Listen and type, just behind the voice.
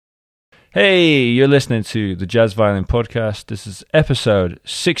Hey, you're listening to the Jazz Violin Podcast. This is episode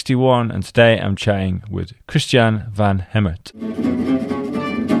 61, and today I'm chatting with Christian van Hemert.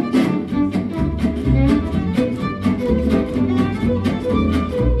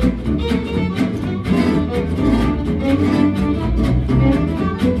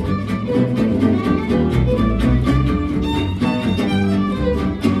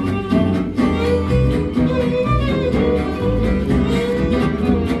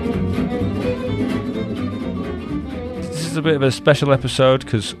 A bit of a special episode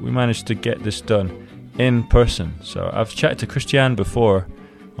because we managed to get this done in person. So I've chatted to Christian before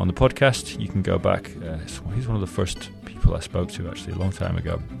on the podcast. You can go back. He's one of the first people I spoke to actually a long time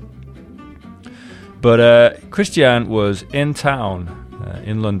ago. But Christian was in town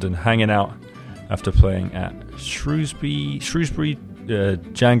in London hanging out after playing at Shrewsbury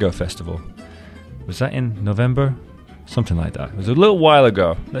Django Festival. Was that in November? Something like that. It was a little while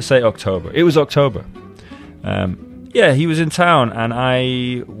ago. Let's say October. It was October. Yeah, he was in town, and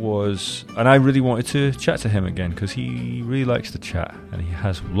I really wanted to chat to him again because he really likes to chat, and he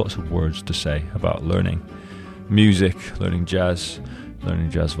has lots of words to say about learning music, learning jazz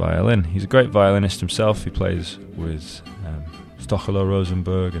violin. He's a great violinist himself. He plays with Stochelo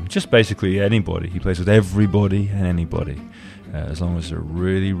Rosenberg and just basically anybody. He plays with everybody and anybody, as long as they're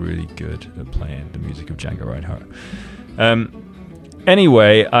really, really good at playing the music of Django Reinhardt.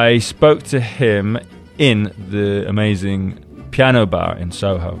 Anyway, I spoke to him in the amazing piano bar in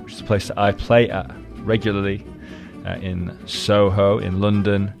Soho, which is a place that I play at regularly in Soho in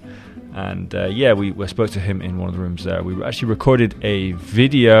London. And we spoke to him in one of the rooms there. We actually recorded a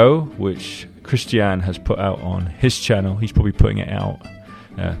video which Christian has put out on his channel. He's probably putting it out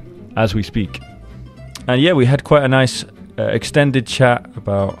as we speak. And yeah, we had quite a nice extended chat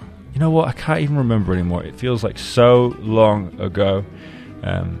about, you know what, I can't even remember anymore. It feels like so long ago.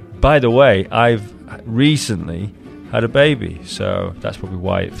 By the way, I've recently had a baby, so that's probably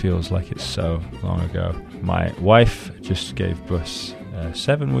why it feels like it's so long ago. My wife just gave birth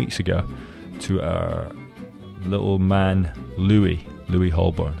 7 weeks ago to our little man Louis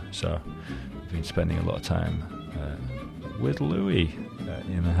Holborn, so I've been spending a lot of time with Louis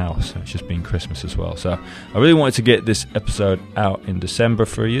in the house. It's just been Christmas as well, so I really wanted to get this episode out in December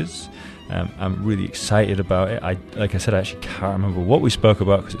for you. I'm really excited about it. Like I said, I actually can't remember what we spoke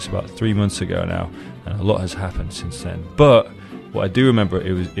about because it's about 3 months ago now, and a lot has happened since then. But what I do remember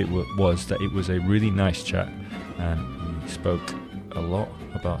was that it was a really nice chat, and we spoke a lot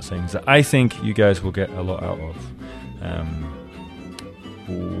about things that I think you guys will get a lot out of.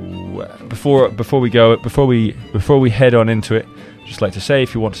 Before we head on into it, I'd just like to say,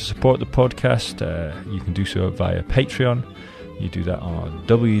 if you want to support the podcast, you can do so via Patreon. You do that on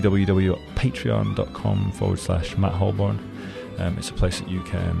www.patreon.com/Matt Holborn. It's a place that you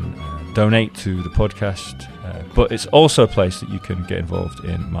can donate to the podcast, but it's also a place that you can get involved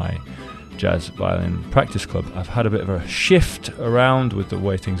in my Jazz Violin Practice Club. I've had a bit of a shift around with the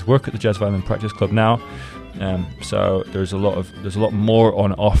way things work at the Jazz Violin Practice Club now, so there's a lot more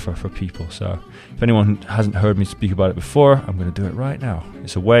on offer for people. So if anyone hasn't heard me speak about it before, I'm going to do it right now.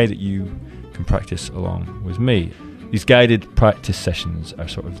 It's a way that you can practice along with me. These guided practice sessions are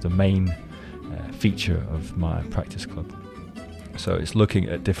sort of the main feature of my practice club. So it's looking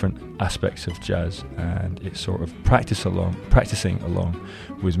at different aspects of jazz, and it's sort of practicing along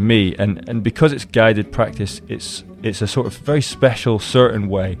with me. And because it's guided practice, it's a sort of very special, certain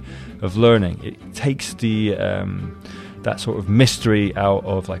way of learning. It takes the that sort of mystery out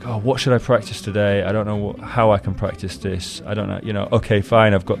of, like, oh, what should I practice today? I don't know how I can practice this. I don't know, okay,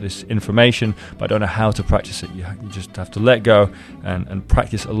 fine, I've got this information, but I don't know how to practice it. You just have to let go and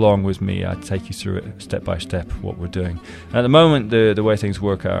practice along with me. I take you through it step by step, what we're doing. And at the moment, the way things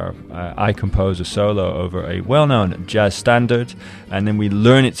work are, I compose a solo over a well-known jazz standard, and then we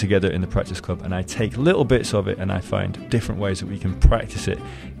learn it together in the practice club, and I take little bits of it, and I find different ways that we can practice it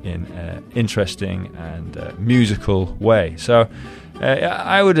in an interesting and musical way. So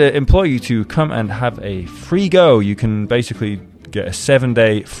I would implore you to come and have a free go. You can basically get a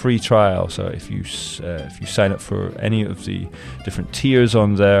 7-day free trial. So if you sign up for any of the different tiers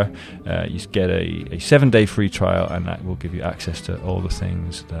on there, you get a 7-day free trial, and that will give you access to all the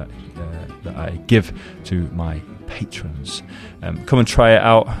things that I give to my patrons. Come and try it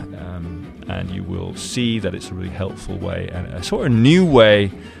out, and you will see that it's a really helpful way and a sort of new way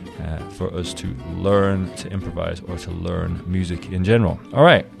for us to learn to improvise or to learn music in general. All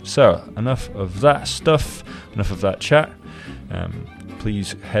right, so enough of that stuff, enough of that chat.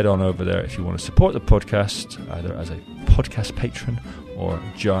 Please head on over there if you want to support the podcast, either as a podcast patron or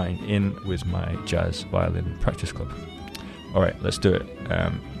join in with my Jazz Violin Practice Club. All right, let's do it.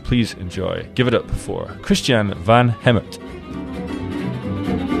 please enjoy. Give it up for Christian van Hemert.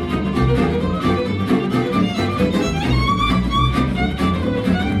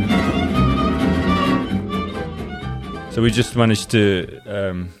 So we just managed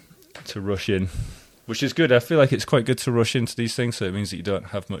to rush in, which is good. I feel like it's quite good to rush into these things, so it means that you don't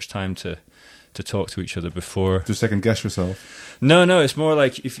have much time to talk to each other before. To second guess yourself. No, it's more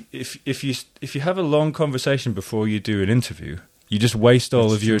like if you have a long conversation before you do an interview, you just waste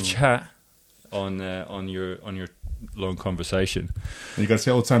all of your chat on your long conversation. And you got to say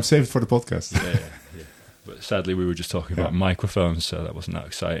all the time, save it for the podcast. Yeah. But sadly, we were just talking about microphones, so that wasn't that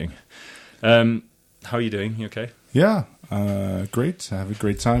exciting. How are you doing? You okay? Yeah, great. I have a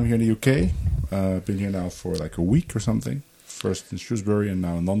great time here in the UK. Been here now for like a week or something. First in Shrewsbury and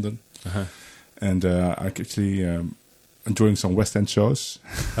now in London. Uh-huh. And I actually enjoying some West End shows.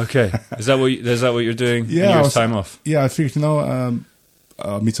 Okay, is that what you're doing? Yeah, in your time off. Yeah, I figured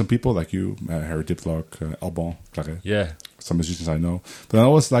meet some people like you, Harry Diplock, Alban, Claret. Yeah, some musicians I know. But I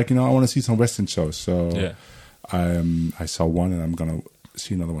was like, I want to see some West End shows. So yeah. I saw one, and I'm gonna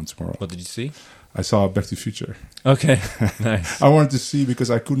see another one tomorrow. What did you see? I saw Back to the Future. Okay, nice. I wanted to see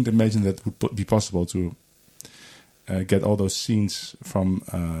because I couldn't imagine that would be possible to get all those scenes from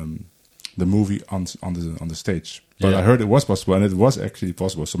the movie on the stage. But I heard it was possible, and it was actually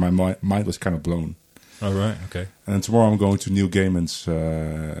possible. So my mind was kind of blown. Oh, right, okay. And then tomorrow I'm going to Neil Gaiman's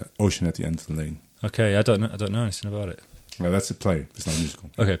Ocean at the End of the Lane. Okay, I don't know anything about it. Well, that's a play. It's not a musical.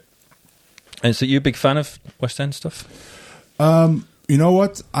 Okay. And so you're a big fan of West End stuff? You know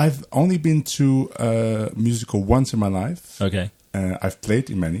what? I've only been to a musical once in my life. Okay. I've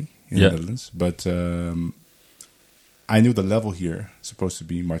played in many in the Netherlands, but I knew the level here is supposed to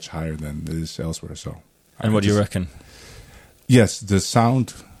be much higher than it is elsewhere. So, and what do you reckon? Yes, the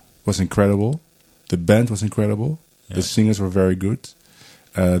sound was incredible. The band was incredible. Yeah. The singers were very good.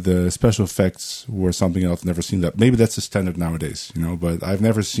 The special effects were something else. I've never seen that. Maybe that's the standard nowadays, but I've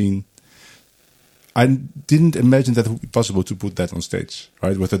never seen. I didn't imagine that it would be possible to put that on stage,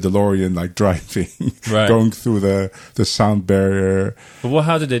 right? With a DeLorean like driving, going through the sound barrier. But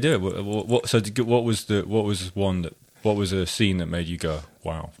how did they do it? What was a scene that made you go,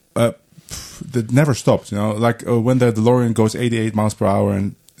 wow? That never stopped. Like when the DeLorean goes 88 miles per hour,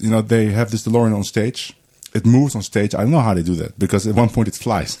 and they have this DeLorean on stage. It moves on stage. I don't know how they do that because at one point it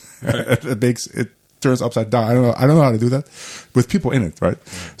flies. It turns upside down. I don't know how to do that with people in it, right?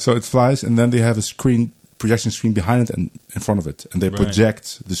 So it flies, and then they have a projection screen behind it and in front of it, and they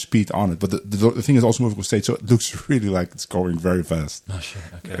project the speed on it. But the thing is also moving on stage, so it looks really like it's going very fast. Oh shit!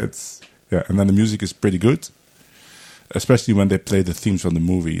 Okay. And then the music is pretty good, especially when they play the themes from the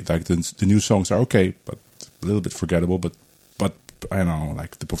movie. Like the new songs are okay, but a little bit forgettable. But I know,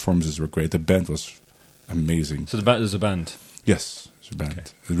 like the performances were great. The band was amazing. So there's a band. Yes. Band.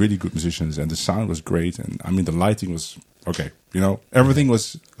 Okay. Really good musicians, and the sound was great, and the lighting was okay. Everything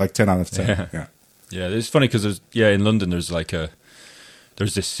was like 10 out of 10. Yeah. It's funny because in London there's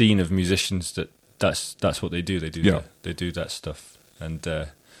there's this scene of musicians that's what they do. They do that stuff, and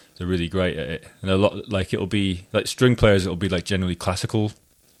they're really great at it. And a lot it'll be like string players. It'll be like generally classical.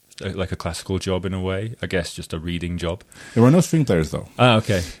 Like a classical job in a way, I guess, just a reading job. There were no string players though. Ah,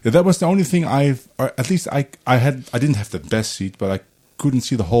 okay. Yeah, that was the only thing I didn't have the best seat, but I couldn't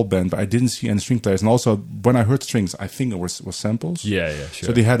see the whole band, but I didn't see any string players. And also, when I heard strings, I think it was samples. Yeah, sure.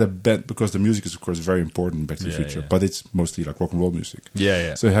 So they had a band, because the music is, of course, very important in Back to the Future, but it's mostly like rock and roll music.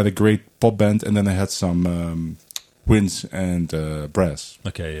 Yeah. So they had a great pop band, and then they had some winds and brass.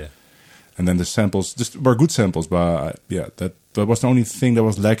 Okay, yeah. And then the samples just were good samples, but that was the only thing that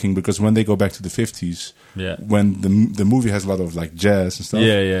was lacking, because when they go back to the 50s, when the movie has a lot of like jazz and stuff,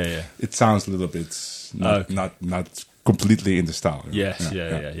 it sounds a little bit not completely in the style. Yes,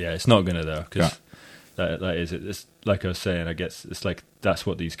 it's not gonna though, because that is it. It's like I was saying. I guess it's like that's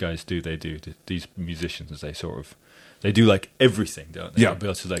what these guys do. They do these musicians. They do like everything, don't they? Yeah, they'll be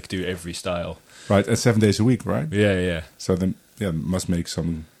able to like do every style. Right, and 7 days a week, right? Yeah. So then, must make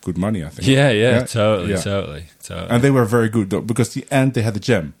some good money, I think. Totally. And they were very good though, because the end they had the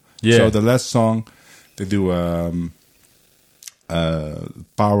jam. Yeah. So the last song, they do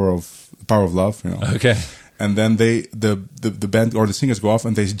Power of Love. Okay. And then the band or the singers go off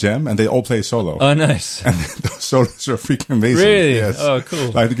and they jam and they all play a solo. Oh, nice! And those solos are freaking amazing. Really? Yes. Oh,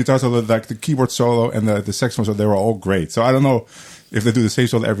 cool! Like the guitar solo, like the keyboard solo, and the saxophone solo, they were all great. So I don't know if they do the same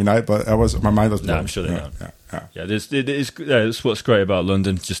solo every night, but my mind was blown. No, I'm sure they don't. Yeah. It's what's great about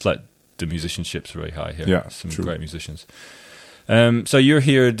London. Just like the musicianship's very high here. Yeah, some great musicians. So you've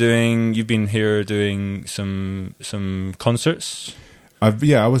been here doing some concerts.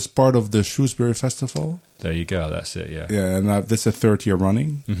 I was part of the Shrewsbury Festival. There you go. That's it. Yeah. Yeah, and this is the 3rd year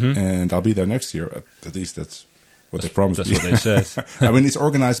running, and I'll be there next year. At least that's what they promised. That's me. what they said. I mean, it's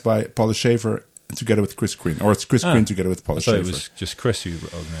organized by Paula Schaefer together with Chris Green, or it's Chris Green together with Paula Schaefer. I thought it was just Chris who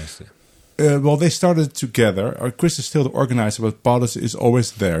organised it. Well, they started together. Chris is still the organizer, but Paulus is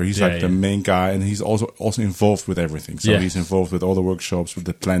always there. He's the main guy, and he's also involved with everything. So he's involved with all the workshops, with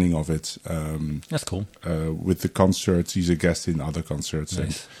the planning of it. That's cool. With the concerts, he's a guest in other concerts.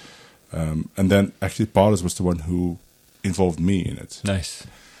 Nice. And then actually Paulus was the one who involved me in it. Nice.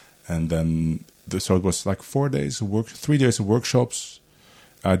 And then, so it was like 3 days of workshops.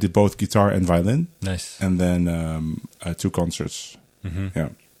 I did both guitar and violin. Nice. And then 2 concerts. Yeah.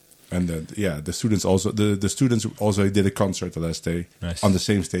 And the students also the students also did a concert the last day on the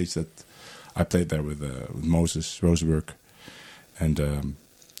same stage that I played there with Moses Rosenberg and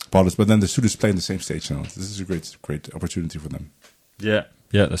Paulus. But then the students play on the same stage now. This is a great opportunity for them. Yeah,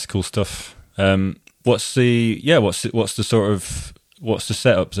 that's cool stuff. What's the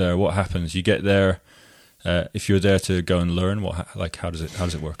setup there? What happens? You get there. If you're there to go and learn, how does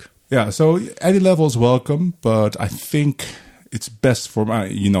it work? Yeah, so any level is welcome, but I think it's best for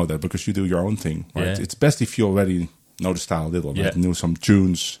you know that because you do your own thing, right? Yeah. It's best if you already know the style a little, right? Knew some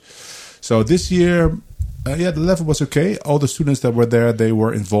tunes. So this year, the level was okay. All the students that were there, they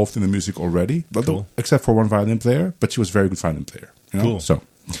were involved in the music already, but cool. Except for one violin player, but she was a very good violin player. You know? Cool. So,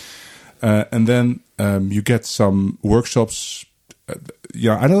 and then you get some workshops.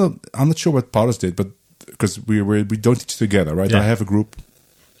 I'm not sure what Paulus did, but because we don't teach together, right? Yeah. I have a group,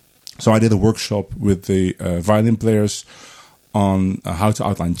 so I did a workshop with the violin players on how to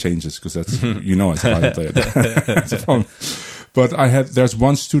outline changes, because that's as a violin player. That's fun. But there's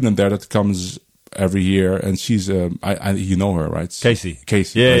one student there that comes every year, and she's you know her, right? Casey.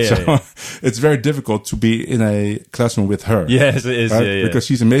 Yeah, right? It's very difficult to be in a classroom with her. Yes, it is. Right? Yeah. Because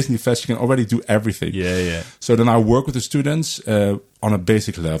she's amazingly fast. She can already do everything. Yeah. So then I work with the students on a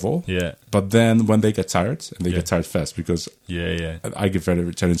basic level. Yeah. But then when they get tired, and they get tired fast because I get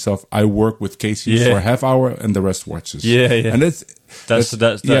very challenging stuff, I work with Casey for a half hour, and the rest watches. Yeah. And that's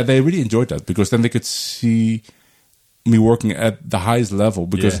they really enjoyed that, because then they could see me working at the highest level,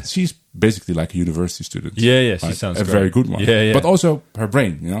 because she's basically like a university student. Yeah. She sounds a great. very good one. Yeah. But also her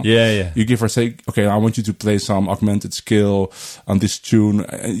brain, you know. Yeah. You give her, say, okay, I want you to play some augmented skill on this tune,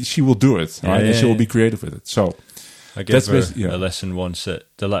 and she will do it, right? And she will be creative with it. So I gave her a lesson once at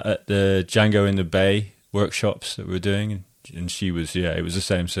the Django in the Bay workshops that we were doing, and she was it was the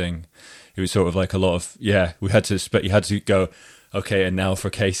same thing. It was sort of like a lot of we had to you had to go. Okay, and now for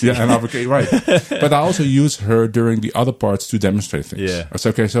Casey. Yeah, and now for Casey, right. But I also use her during the other parts to demonstrate things. Yeah. I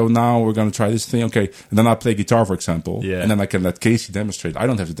say, okay, so now we're going to try this thing. Okay, and then I play guitar, for example. Yeah. And then I can let Casey demonstrate. I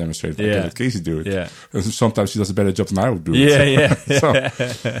don't have to demonstrate. I can let Casey do it. Yeah. And sometimes she does a better job than I would do. Yeah.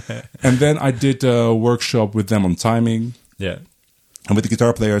 And then I did a workshop with them on timing. Yeah. And with the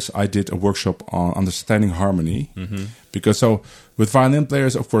guitar players, I did a workshop on understanding harmony. Mm-hmm. Because with violin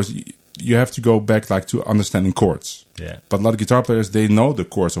players, of course, you have to go back to understanding chords. Yeah. But a lot of guitar players, they know the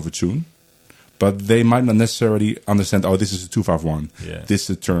chords of a tune, but they might not necessarily understand, this is a 2-5-1. Yeah. This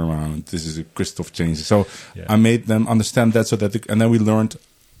is a turnaround. This is a Christoph change. So I made them understand that, so that and then we learned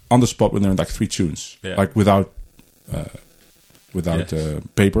on the spot. We learned 3 tunes, without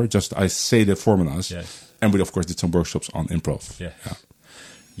paper. Just I say the formulas. Yes. And we of course did some workshops on improv.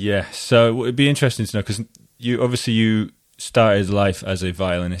 Yeah. So it'd be interesting to know, because you started life as a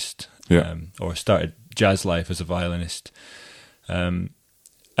violinist. Or started jazz life as a violinist, and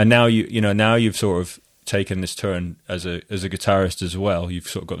now you've sort of taken this turn as a guitarist as well. You've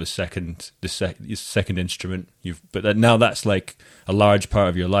sort of got the second instrument. But now that's like a large part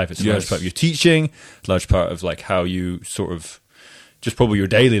of your life. It's a large part of your teaching, a large part of how you sort of just probably your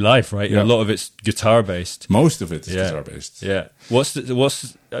daily life, right? A lot of it's guitar based. Most of it is guitar based. Yeah.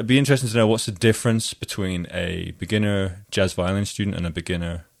 It'd be interesting to know what's the difference between a beginner jazz violin student and a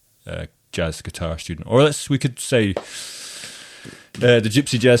beginner jazz guitar student, or we could say the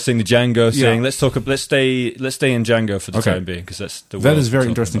gypsy jazz thing, the Django thing. Let's stay in Django for the time being, because that's that is a very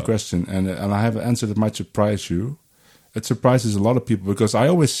interesting question, and I have an answer that might surprise you. It surprises a lot of people, because I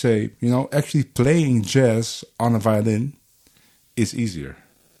always say, actually playing jazz on a violin is easier.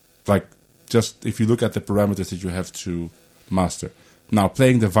 Just if you look at the parameters that you have to master. Now,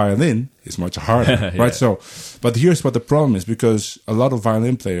 playing the violin is much harder, right? So, but here's what the problem is, because a lot of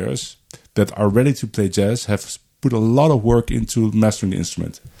violin players that are ready to play jazz have put a lot of work into mastering the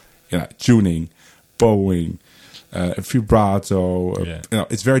instrument. Tuning, bowing, vibrato.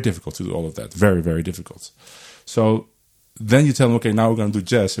 It's very difficult to do all of that. Very, very difficult. So then you tell them, okay, now we're going to do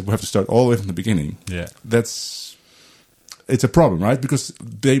jazz, and we have to start all the way from the beginning. Yeah. it's a problem, right? Because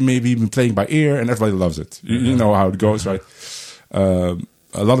they may be even playing by ear and everybody loves it. You know how it goes, right?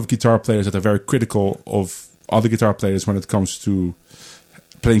 A lot of guitar players that are very critical of other guitar players when it comes to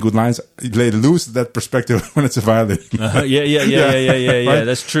playing good lines, they lose that perspective when it's a violin. Yeah.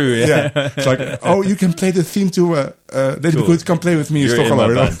 That's true. Yeah. It's like, oh, you can play the theme to then Cool. good, come play with me in You're in Stockholm. my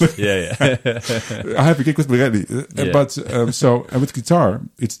You know? band. Yeah. I have a gig with Pirelli. Yeah. But and with guitar,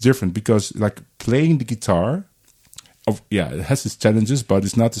 it's different because like playing the guitar, it has its challenges, but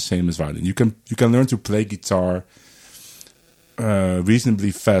it's not the same as violin. You can learn to play guitar reasonably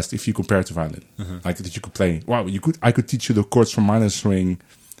fast if you compare it to violin. Like that you could play. Wow, I could teach you the chords from minor string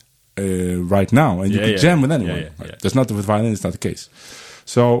right now, and you could jam with anyone. That's not with violin. It's not the case.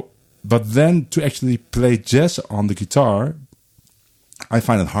 So, but then to actually play jazz on the guitar, I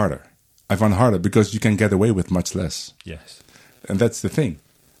find it harder. I find it harder because you can get away with much less. Yes, and that's the thing,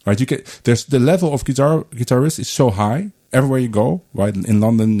 right? There's the level of guitarist is so high everywhere you go, right? In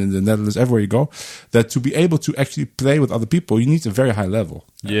London, in the Netherlands, everywhere you go, that to be able to actually play with other people, you need a very high level.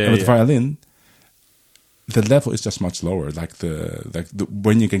 And with violin, the level is just much lower. Like the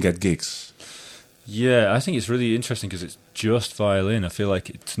when you can get gigs. Yeah, I think it's really interesting because it's just violin. I feel like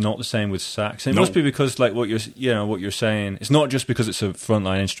it's not the same with sax. And it must be because, like what you're saying, it's not just because it's a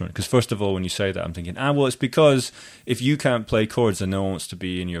frontline instrument. Because first of all, when you say that, I'm thinking, well, it's because if you can't play chords, then no one wants to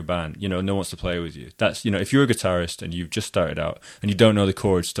be in your band. No one wants to play with you. That's if you're a guitarist and you've just started out and you don't know the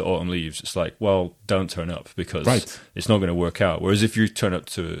chords to Autumn Leaves, it's like, well, don't turn up because it's not going to work out. Whereas if you turn up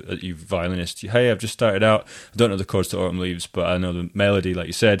to you violinist, hey, I've just started out, I don't know the chords to Autumn Leaves, but I know the melody, like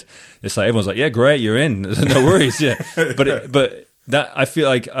you said. It's like everyone's like, yeah, great, you're in. No worries, yeah. But that I feel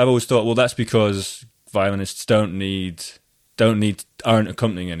like I've always thought, well, that's because violinists aren't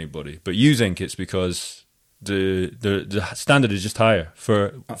accompanying anybody. But you think it's because the standard is just higher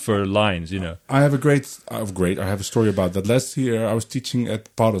for lines, I have a story about that. Last year I was teaching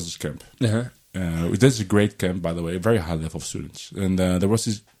at Paulus' camp. This is a great camp, by the way, a very high level of students. And there was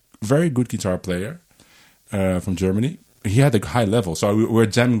this very good guitar player from Germany. He had a high level, so we were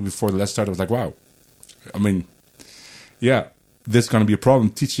jamming before the lesson started. I was like, wow. I mean, there's going to be a problem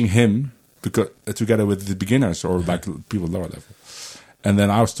teaching him because together with the beginners or like people lower level. And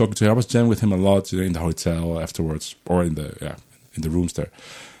then I was talking to him. I was jamming with him a lot in the hotel afterwards, or in the rooms there.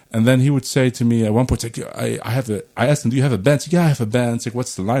 And then he would say to me at one point, like, I asked him, do you have a band? Said, yeah, I have a band. It's like,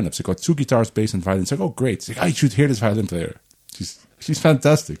 what's the lineup? So I got 2 guitars, bass, and violin. It's like, oh, great. It's like, you should hear this violin player. She's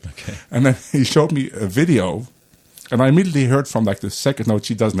fantastic. Okay. And then he showed me a video. And I immediately heard from like the second note,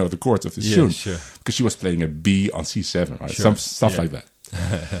 she doesn't know the chords of the tune. Sure. Because she was playing a B on C7, right? Sure. Some stuff like that.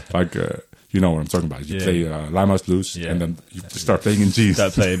 Like, you know what I'm talking about. You play Limehouse Blues, and then you start playing in G.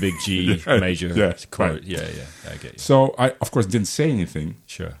 Start playing a big G major chord. Right. Yeah, I get you. So I, of course, didn't say anything.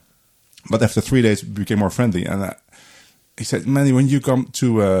 Sure. But after 3 days, we became more friendly. And he said, Manny, when you come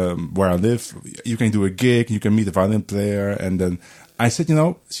to where I live, you can do a gig, you can meet a violin player. And then I said,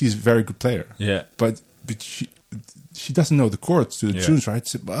 she's a very good player. Yeah. But she doesn't know the chords to the tunes, right? I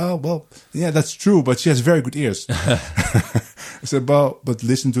said, well, yeah, that's true, but she has very good ears. I said, but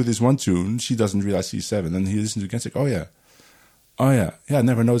listen to this one tune. She doesn't realize C7. And he listened to it again and said, oh yeah, I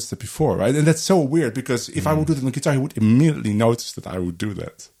never noticed that before, right? And that's so weird because if I would do it on the guitar, he would immediately notice that I would do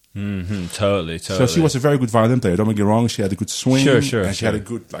that. Mm-hmm. Totally. So she was a very good violin player. Don't make me wrong. She had a good swing. Sure. And she had a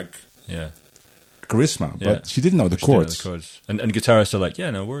good, charisma. But she didn't know the chords. And guitarists are like,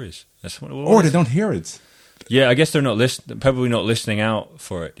 yeah, no worries. Or they don't hear it. Yeah, I guess they're probably not listening out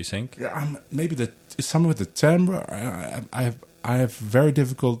for it. Do you think? Yeah, maybe it's something with the timbre. I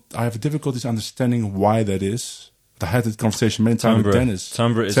have difficulties understanding why that is. I had that conversation many times with Dennis.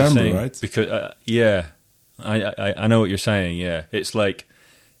 Timbre is the thing, right? Because I know what you're saying. Yeah, it's like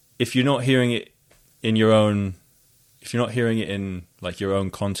if you're not hearing it in your own, if you're not hearing it in like your own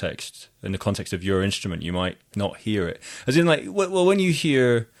context, in the context of your instrument, you might not hear it. As in, like, well, when you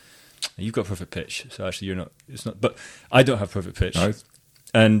hear. You've got perfect pitch, so actually you're not. It's not, but I don't have perfect pitch. Right.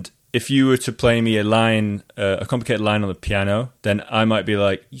 And if you were to play me a complicated line on the piano, then I might be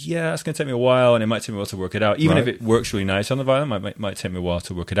like, yeah, it's going to take me a while, and it might take me a while to work it out. Even if it works really nice on the violin, it might take me a while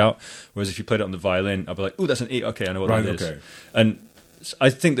to work it out. Whereas if you played it on the violin, I'd be like, oh, that's an E. Okay, I know what that is. Okay. And I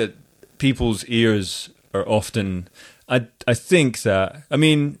think that people's ears are often. I think that. I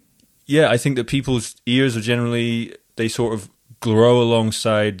mean, I think that people's ears are generally they sort of. Grow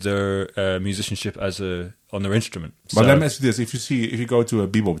alongside their musicianship on their instrument. But let me ask you this: if you go to a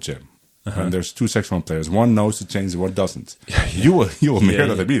bebop jam and there's 2 saxophone players, one knows the change, one doesn't. You will hear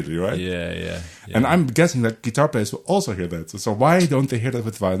that immediately, right? Yeah. And I'm guessing that guitar players will also hear that. So why don't they hear that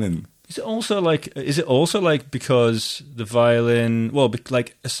with violin? Is it also like because the violin? Well,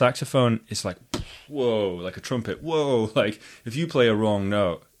 like a saxophone is like whoa, like a trumpet, whoa. Like if you play a wrong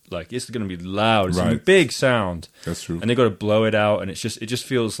note, like it's going to be loud. It's Right. a big sound. That's true. And they got to blow it out, and it just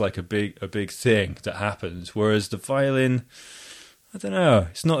feels like a big thing that happens. Whereas the violin, I don't know,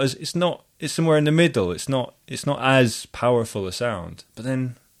 it's somewhere in the middle. It's not as powerful a sound. But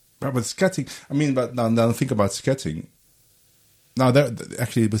then, But with scatting, I mean, but now think about scatting. Now,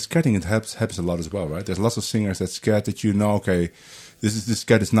 actually, with scatting, it helps a lot as well, right? There's lots of singers that scat that you know, okay, this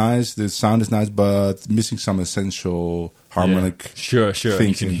scat is nice, the sound is nice, but missing some essential harmonic. Sure.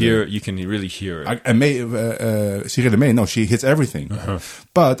 things You can really hear it. Cyrille May, no, she hits everything.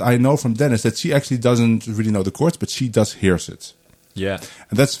 But I know from Dennis that she actually doesn't really know the chords, but she does hears it. Yeah,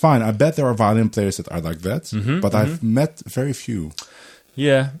 And that's fine. I bet there are violin players that are like that, but I've met very few.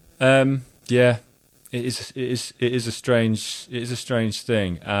 yeah. It is a strange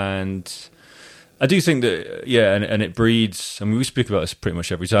thing, and I do think that and it breeds. I mean, we speak about this pretty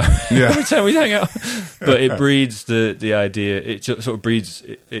much every time. Yeah. Every time we hang out, but it breeds the idea. It sort of breeds.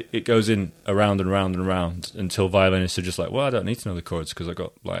 It goes in around and round and round until violinists are just like, well, I don't need to know the chords because I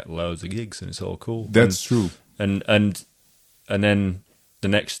got like loads of gigs and it's all cool. That's true. And then the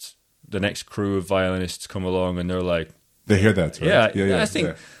next crew of violinists come along and they're like, They hear that, right?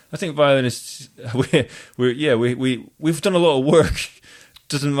 yeah. I think violinists, we've done a lot of work.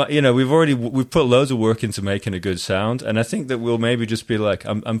 We've put loads of work into making a good sound, and I think that we'll maybe just be like,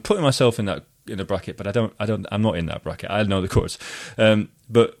 I'm putting myself in the bracket, but I'm not in that bracket. I know the chords,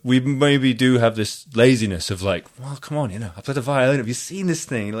 but we maybe do have this laziness of like, well, come on, I play the violin. Have you seen this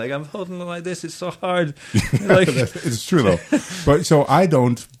thing? Like I'm holding it like this. It's so hard. Like, it's true though. But so I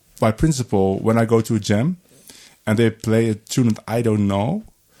don't, by principle, when I go to a jam and they play a tune that I don't know,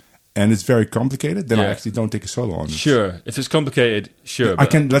 and it's very complicated, then I actually don't take a solo on it. Sure. If it's complicated, sure. I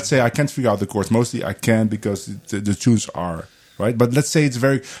can, let's say I can't figure out the chords. Mostly I can because the tunes are, right? But let's say it's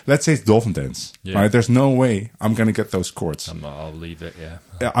Dolphin Dance, right? There's no way I'm going to get those chords. I'll leave it, yeah.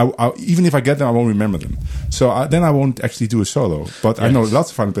 I even if I get them, I won't remember them. So then I won't actually do a solo. But I know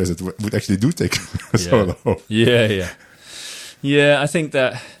lots of violin players that would actually do take a solo. Yeah. Yeah, I think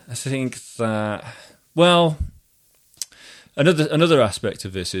that, well, Another aspect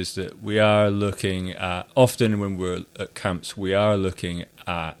of this is that we are looking at, often when we're at camps, we are looking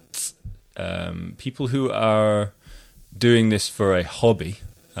at people who are doing this for a hobby,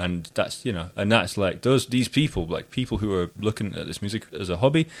 and that's like these people, like people who are looking at this music as a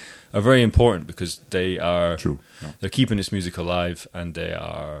hobby, are very important because they are they're keeping this music alive, and they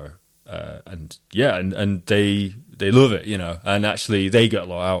are and they love it, and actually they get a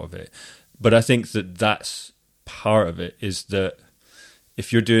lot out of it. But I think that's part of it, is that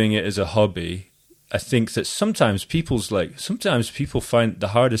if you're doing it as a hobby, I think that sometimes people find the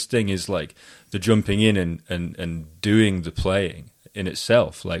hardest thing is like the jumping in and doing the playing in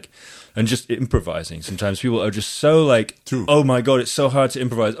itself, like, and just improvising. Sometimes people are just so like, oh my god, it's so hard to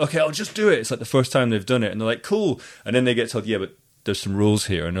improvise. Okay, I'll just do it. It's like the first time they've done it, and they're like, cool, and then they get told, yeah, but there's some rules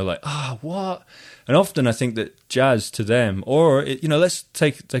here, and they're like, what? And often I think that jazz to them, or let's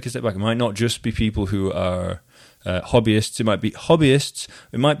take a step back. It might not just be people who are hobbyists. It might be hobbyists.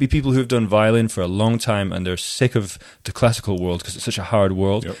 It might be people who have done violin for a long time and they're sick of the classical world because it's such a hard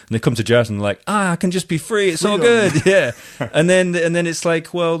world. Yep. And they come to jazz and they're like, I can just be free. It's all good. Yeah. and then it's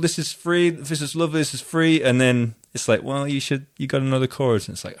like, well, this is free. This is lovely. This is free. And then it's like, well, you got another chord. And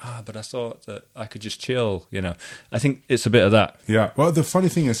it's like, but I thought that I could just chill. I think it's a bit of that. Yeah. Well, the funny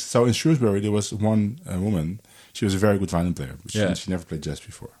thing is, so in Shrewsbury there was one woman. She was a very good violin player. She never played jazz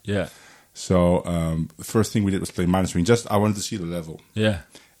before. Yeah. So the first thing we did was play minor string. I wanted to see the level. Yeah.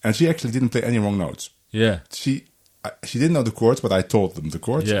 And she actually didn't play any wrong notes. Yeah. She didn't know the chords, but I told them the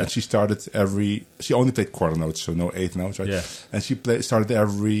chords. Yeah. And she only played quarter notes, so no eighth notes, right? Yeah. And she started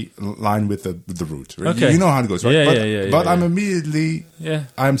every line with the root. Right? Okay. You know how it goes, right? Yeah, but I'm immediately,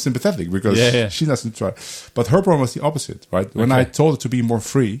 I'm sympathetic because she doesn't try. But her problem was the opposite, right? When I told her to be more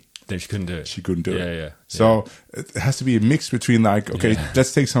free, then she couldn't do it. She couldn't do it. Yeah. So it has to be a mix between like, okay,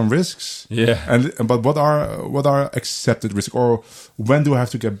 let's take some risks. Yeah. But what are accepted risks, or when do I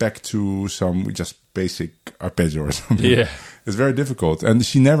have to get back to some just basic arpeggio or something? Yeah. It's very difficult, and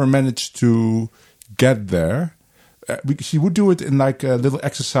she never managed to get there. She would do it in like a little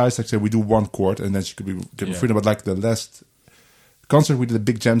exercise, like say we do one chord, and then she could be given freedom. But like the last concert, we did a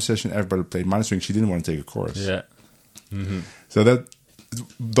big jam session. Everybody played minor string. She didn't want to take a chorus. Yeah. Mm-hmm. So that.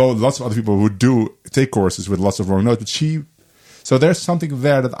 Though lots of other people who do take courses with lots of wrong notes, but so there's something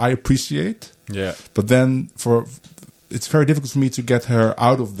there that I appreciate. Yeah. But then it's very difficult for me to get her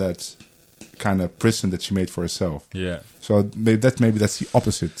out of that kind of prison that she made for herself. Yeah. So maybe that's the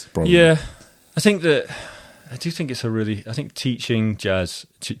opposite problem. Yeah. I think that I do think it's I think teaching jazz,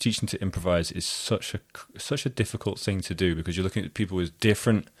 teaching to improvise is such a difficult thing to do, because you're looking at people with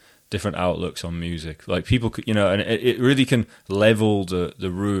different outlooks on music. Like people, and it really can level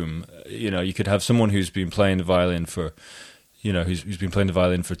the room. You could have someone who's been playing the violin for, who's been playing the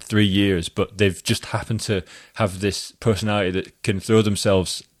violin for 3 years, but they've just happened to have this personality that can throw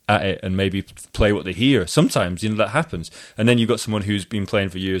themselves at it and maybe play what they hear. Sometimes, that happens. And then you've got someone who's been playing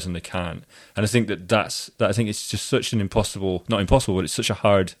for years and they can't. And I think I think it's just such an not impossible, but it's such a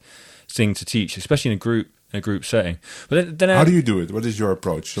hard thing to teach, especially in a group setting. But then how do you do it? What is your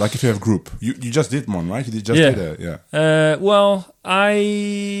approach? Like if you have a group, you just did one, right? You just did it, well,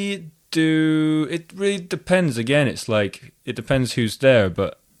 I do. It really depends. Again, it's like it depends who's there.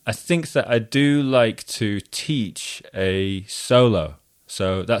 But I think that I do like to teach a solo.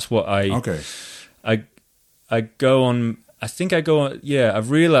 So that's what I go on. I think I go on. Yeah,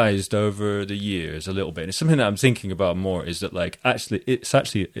 I've realized over the years a little bit, and it's something that I'm thinking about more. Is that like it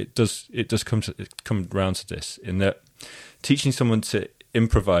does come around to this, in that teaching someone to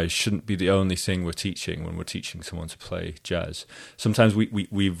improvise shouldn't be the only thing we're teaching when we're teaching someone to play jazz. Sometimes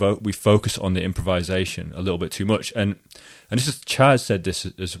we focus on the improvisation a little bit too much, and this is Chaz said this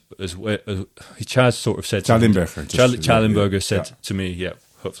as Chaz sort of said Limburger said to me,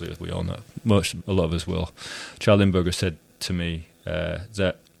 hopefully we all know, a lot of us will. Charles Limburger said to me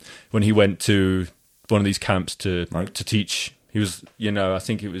that when he went to one of these camps to teach, he was, I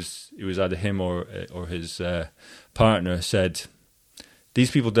think it was either him or his partner said, these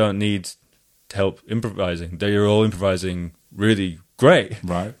people don't need help improvising. They are all improvising really great,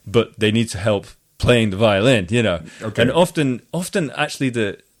 right? But they need to help playing the violin, Okay. And often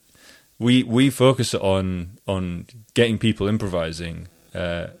actually we focus on getting people improvising,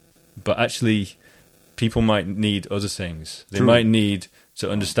 but actually people might need other things. They might need to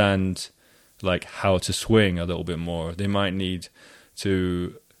understand like how to swing a little bit more. They might need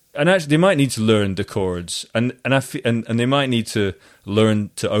to. And actually, they might need to learn the chords, and they might need to learn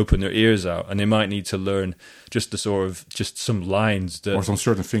to open their ears out, and they might need to learn just some lines that, or some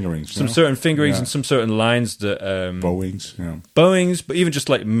certain fingerings, and some certain lines that bowings, but even just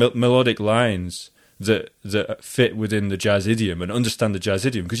like melodic lines that fit within the jazz idiom and understand the jazz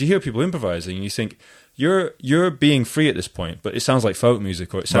idiom. Because you hear people improvising, and you think you're being free at this point, but it sounds like folk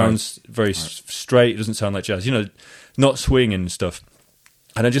music, or it sounds very straight. It doesn't sound like jazz, not swing and stuff.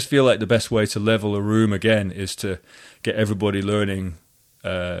 And I just feel like the best way to level a room again is to get everybody learning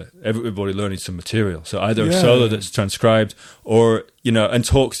some material. So either a solo that's transcribed, or and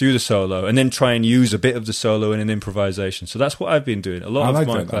talk through the solo, and then try and use a bit of the solo in an improvisation. So that's what I've been doing. A lot of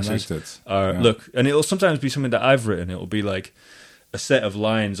my classes look, and it'll sometimes be something that I've written. It'll be like a set of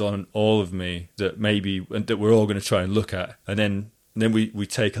lines on all of me that we're all going to try and look at, and then we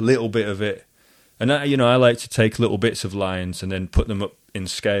take a little bit of it. And I like to take little bits of lines and then put them up in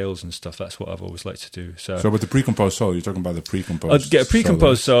scales and stuff. That's what I've always liked to do. So with the pre-composed solo, you're talking about the pre-composed. I'd get a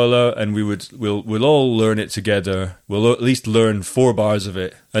pre-composed solo, and we'll all learn it together. We'll at least learn 4 bars of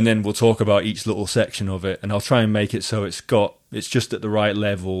it, and then we'll talk about each little section of it. And I'll try and make it so it's just at the right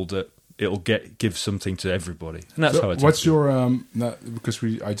level that it'll give something to everybody. And that's how it's. What's your because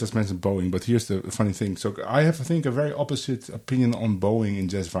I just mentioned bowing, but here's the funny thing. So I have, I think, a very opposite opinion on bowing in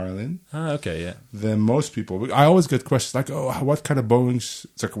jazz violin. Okay, yeah. Than most people. I always get questions like, "Oh, what kind of bowings?"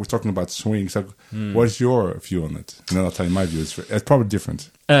 It's like we're talking about swings. Like, what is your view on it? And then I'll tell you my view. It's probably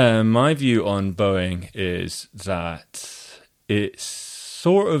different. My view on bowing is that it's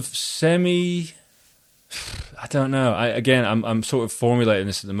sort of semi. I don't know. I'm sort of formulating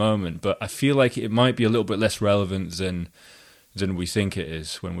this at the moment, but I feel like it might be a little bit less relevant than we think it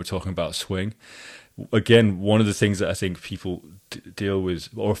is when we're talking about swing. Again, one of the things that I think people deal with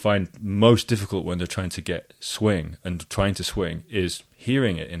or find most difficult when they're trying to get swing and trying to swing is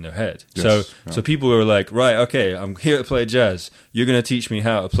hearing it in their head. Yes, so people are like, right, okay, I'm here to play jazz. You're going to teach me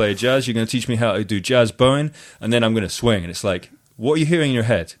how to play jazz. You're going to teach me how to do jazz bowing, and then I'm going to swing. And it's like, what are you hearing in your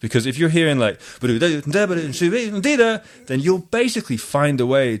head? Because if you're hearing like, then you'll basically find a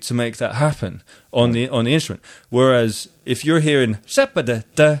way to make that happen on the instrument. Whereas if you're hearing then it's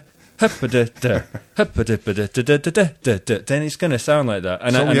going to sound like that.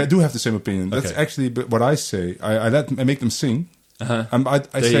 And I do have the same opinion. That's actually what I say. I make them sing. I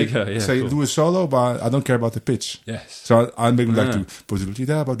say do a solo, but I don't care about the pitch. Yes. So I make them like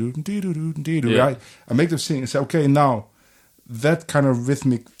I make them sing and say, okay, now that kind of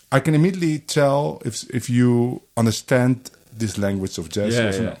rhythmic, I can immediately tell if you understand this language of jazz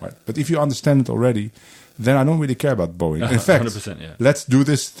or not. Right? But if you understand it already, then I don't really care about bowing. In fact, 100%, yeah. let's do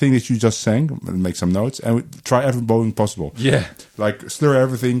this thing that you just sang and make some notes and we try every bowing possible. Yeah. Like slur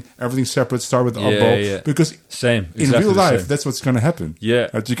everything separate, start with the up bow. Yeah. Because Same. in Exactly real the life, same. that's what's going to happen. Yeah.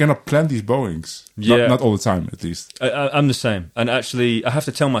 You cannot plan these bowings. Yeah. Not all the time, at least. I'm the same. And actually, I have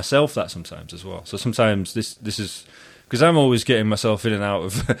to tell myself that sometimes as well. So sometimes this is... Because I'm always getting myself in and out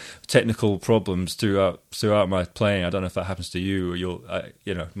of technical problems throughout my playing. I don't know if that happens to you, or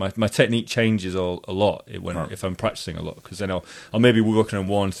my technique changes a lot if I'm practicing a lot. Because then I'll maybe be working on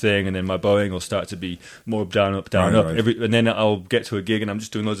one thing, and then my bowing will start to be more down up. Right. And then I'll get to a gig, and I'm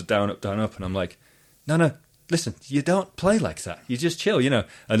just doing loads of down up, and I'm like, no, listen, you don't play like that. You just chill, And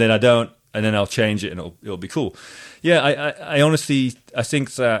then I don't, and then I'll change it, and it'll be cool. Yeah, I honestly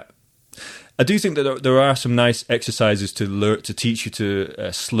think that. I do think that there are some nice exercises to teach you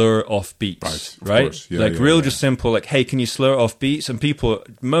to slur off beats, right? Yeah, just simple, like, hey, can you slur off beats? And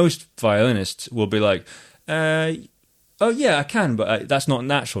most violinists will be like, oh yeah, I can, but that's not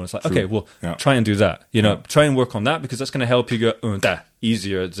natural. And it's like, True. okay, well, try and do that. Try and work on that because that's going to help you go that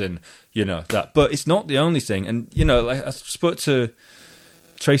easier than that. But it's not the only thing. And like I spoke to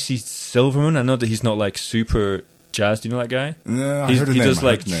Tracy Silverman. I know that he's not like super jazz. Do you know that guy? No, he does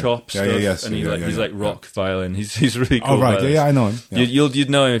like chop stuff, and he's like rock violin. He's really cool. Oh right, I know him. Yeah. You'd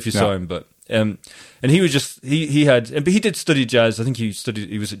know him if you saw him, but and he was just but he did study jazz. I think he was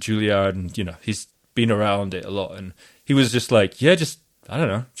at Juilliard, and he's been around it a lot, and he was just like, I don't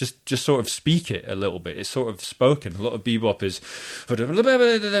know, just sort of speak it a little bit. It's sort of spoken. A lot of bebop is, so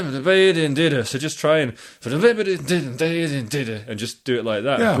just try and just do it like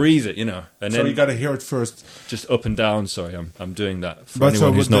that. Yeah. Breathe it, and so then you got to hear it first. Just up and down. Sorry, I'm doing that for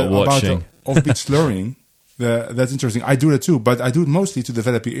anyone who's not watching. About offbeat slurring, that's interesting. I do that too, but I do it mostly to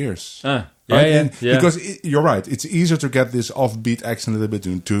develop your ears. Yeah. Because you're right. It's easier to get this offbeat accent a little bit.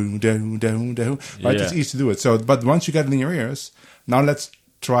 Right? It's easy to do it. So, but once you get it in your ears, now let's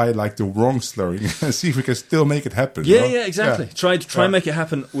try like the wrong slurring and see if we can still make it happen. Yeah, exactly. Try and make it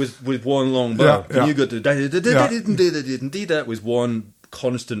happen with one long bow. Yeah. You got to that with one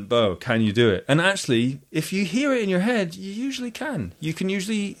constant bow. Can you do it? And actually, if you hear it in your head, you usually can. You can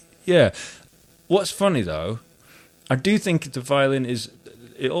usually, What's funny though, I do think the violin is.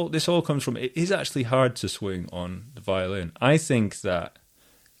 This all comes from. It is actually hard to swing on the violin. I think that.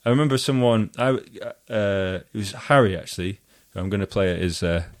 I remember someone. It was Harry actually. I'm going to play at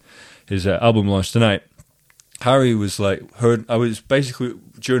his album launch tonight. Harry was like, I was basically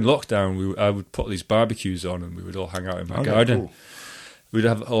during lockdown. I would put these barbecues on, and we would all hang out in my garden. Cool. We'd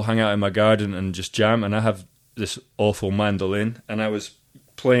all hang out in my garden and just jam. And I have this awful mandolin, and I was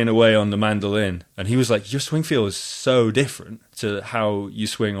playing away on the mandolin, and he was like, "Your swing feel is so different to how you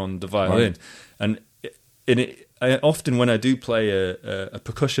swing on the violin." Right. And I often when I do play a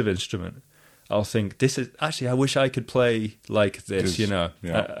percussive instrument, I'll think, this is actually, I wish I could play like this,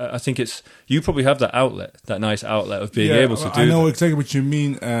 I think you probably have that outlet, that nice outlet of being able to do I know exactly what you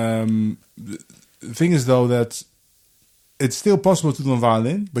mean. The thing is, though, that it's still possible to do on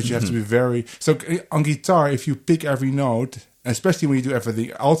violin, but you have to be very... So on guitar, if you pick every note, especially when you do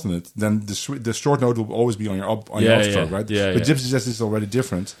everything alternate, then the short note will always be on your up stroke, right? Yeah, but gypsy jazz is already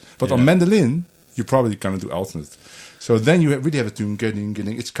different. But on mandolin, you probably kind of do alternate. So then you really have a tune getting.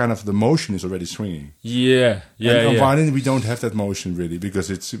 It's kind of the motion is already swinging. Yeah. On violin we don't have that motion really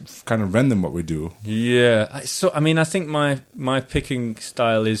because it's kind of random what we do. Yeah. So I think my picking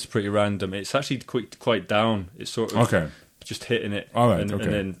style is pretty random. It's actually quite down. It's sort of just hitting it. All right. And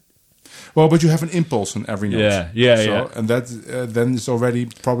then. Well, but you have an impulse on every note. Yeah. And that then it's already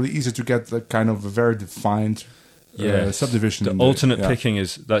probably easier to get the kind of a very defined. Subdivision. The alternate picking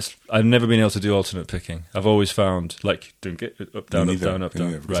I've never been able to do alternate picking. I've always found like doing it up down up down up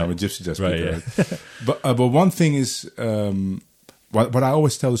down. Because I'm a gypsy jazz player. Right. But one thing is what I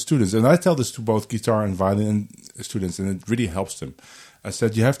always tell the students, and I tell this to both guitar and violin students, and it really helps them. I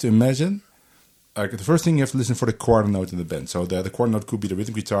said you have to imagine. The first thing you have to listen for the quarter note in the bend. So the quarter note could be the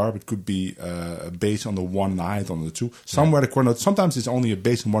rhythm guitar, but it could be a bass on the 1 and a high on the 2. Somewhere the quarter note, sometimes it's only a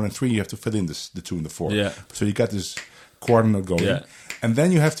bass on 1 and 3, you have to fill in the 2 and the 4. Yeah. So you got this quarter note going. Yeah. And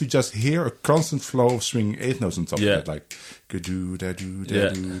then you have to just hear a constant flow of swinging eighth notes on top of that, like do da do da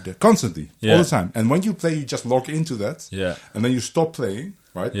do da, constantly, all the time. And when you play, you just lock into that, and then you stop playing,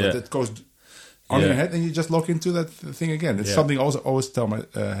 right? But it goes on your head, and you just lock into that thing again. It's something I always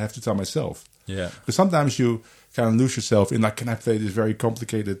have to tell myself. Yeah, because sometimes you kind of lose yourself in like, can I play this very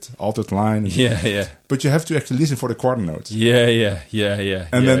complicated altered line? And, but you have to actually listen for the quarter notes. And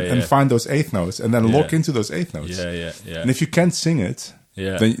then find those eighth notes, and then lock into those eighth notes. And if you can't sing it,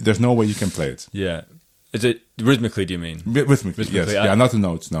 then there's no way you can play it. Is it rhythmically? Do you mean rhythmically? Yes. Not the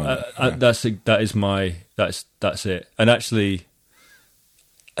notes. No. That's That's it. And actually,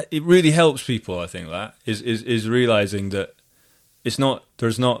 it really helps people. I think that is realizing that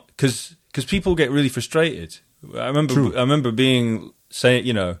there's not because people get really frustrated. I remember saying,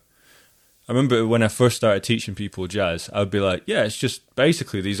 you know, I remember when I first started teaching people jazz, I would be like, yeah, it's just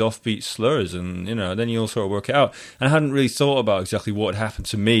basically these offbeat slurs, and you know, then you'll sort of work it out. And I hadn't really thought about exactly what had happened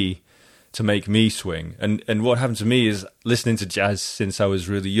to me to make me swing, and what happened to me is listening to jazz since I was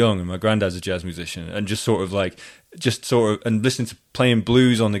really young, and my granddad's a jazz musician, and just sort of and listening to playing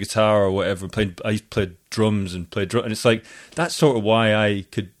blues on the guitar or whatever. I used to play drums and and it's like that's sort of why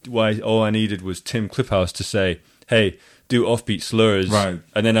all I needed was Tim Cliphouse to say, hey, do offbeat slurs, right?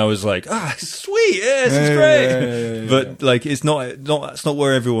 And then I was like, sweet, yeah, this is great. But like, that's not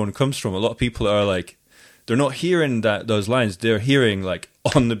where everyone comes from. A lot of people are like, they're not hearing those lines. They're hearing like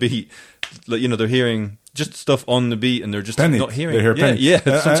on the beat, like, you know, they're hearing just stuff on the beat, and they're just penny. Not hearing. They hear penny. Yeah.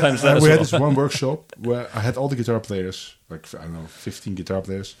 Sometimes we had this one workshop where I had all the guitar players, like I don't know, 15 guitar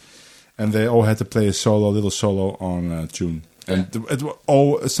players, and they all had to play a little solo on tune. And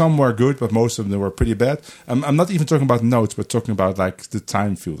some were good, but most of them were pretty bad. I'm not even talking about notes, but talking about like the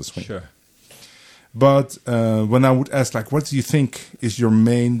time feel, the swing. Sure. But when I would ask, like, what do you think is your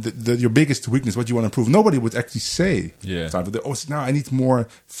main, your biggest weakness? What do you want to improve? Nobody would actually say. Yeah. Now I need more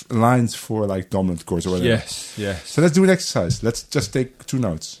lines for like dominant chords or whatever. Yes. So let's do an exercise. Let's just take 2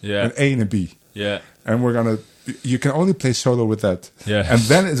 notes, an A and a B. Yeah. And you can only play solo with that. Yeah. And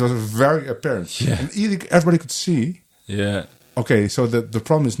then it was very apparent. Yeah. And everybody could see. Yeah. Okay, so the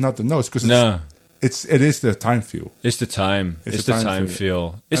problem is not the notes, because it is the time feel. It's the time. It's the time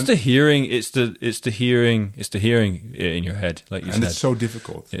feel. It's the hearing. It's the hearing in your head, like you said. And it's so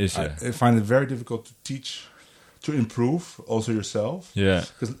difficult. It is. I find it very difficult to teach, to improve also yourself. Yeah.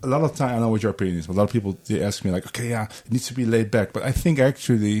 Because a lot of time, I know what your opinion is, but a lot of people, they ask me like, okay, yeah, it needs to be laid back. But I think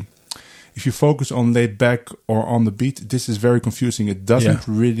actually, if you focus on laid back or on the beat, this is very confusing. It doesn't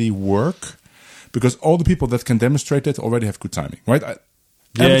really work. Because all the people that can demonstrate it already have good timing, right?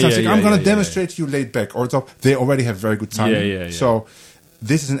 I'm going to demonstrate you laid back or top. They already have very good timing. So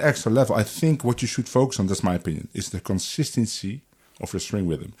this is an extra level. I think what you should focus on, that's my opinion, is the consistency of your string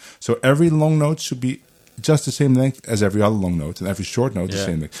rhythm. So every long note should be just the same length as every other long note, and every short note the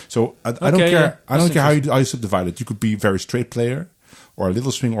same length. So I don't care. Yeah. I don't care how you subdivide it. You could be a very straight player, or a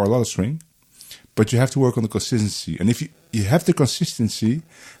little swing, or a lot of swing. But you have to work on the consistency. And if you have the consistency,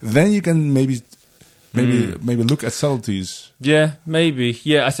 then you can maybe look at subtleties. Yeah, maybe.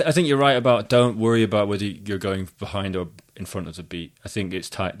 Yeah, I think you're right about don't worry about whether you're going behind or in front of the beat. I think it's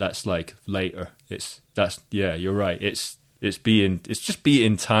tight. That's like later. You're right. It's just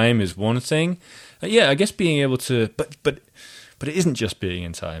being time is one thing. I guess being able to, but it isn't just being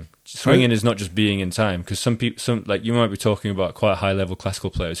in time. Swinging is not just being in time, because some like you might be talking about quite high level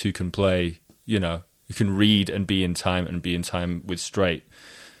classical players who can play, you know, who can read and be in time with straight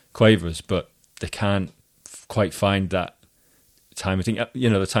quavers, but they can't quite find that time thing, you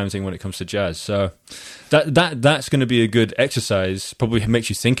know, the time thing when it comes to jazz. So that's going to be a good exercise. Probably makes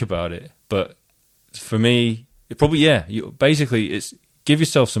you think about it. But for me, it probably basically it's give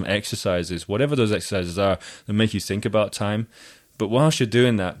yourself some exercises, whatever those exercises are, that make you think about time. But whilst you're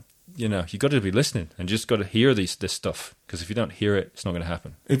doing that, you know, you got to be listening and just got to hear this stuff, because if you don't hear it, it's not going to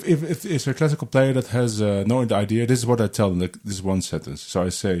happen. If it's a classical player that has no idea, this is what I tell them. This one sentence. So I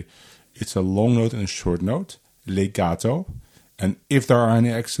say, it's a long note and a short note, legato, and if there are any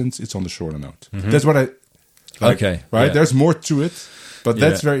accents, it's on the shorter note. Mm-hmm. That's what I like. Okay, right? Yeah. There's more to it, but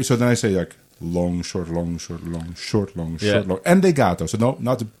that's very. So then I say like long, short, long, short, long, short, long, short, long, and legato. So no,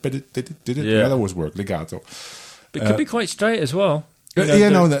 not the that was work legato. But it could be quite straight as well. You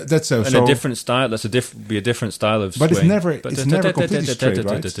know, that's so. And a different style. That's be a different style of swing. But it's never completely straight,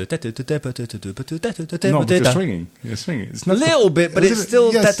 right? No, but you're swinging. It's not a little bit, but it's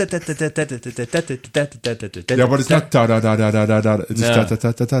still. Yeah, but it's not da da da da da da da. It's da da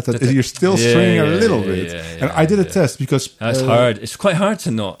da da da. You're still swinging a little bit. And I did a test because that's hard. It's quite hard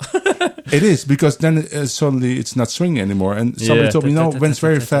to not. It is, because then suddenly it's not swinging anymore. And somebody told me, no, when it's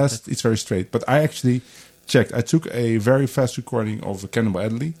very fast, it's very straight. But I actually checked. I took a very fast recording of Cannonball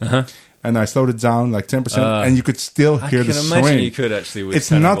Adderley, and I slowed it down like 10%, and you could still hear the swing. I can imagine you could actually with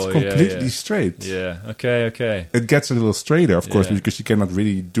Cannonball. It's not completely straight. Yeah, okay. It gets a little straighter, of course, because you cannot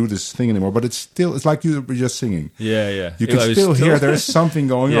really do this thing anymore, but it's like you're just singing. Yeah. You can still hear there's something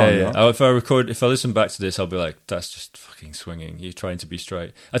going on. Yeah. If I listen back to this, I'll be like, that's just fucking swinging. You're trying to be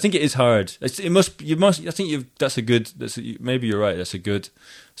straight. I think it is hard. Maybe you're right. That's a good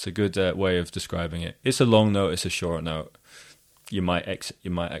way of describing it. It's a long note, it's a short note. you might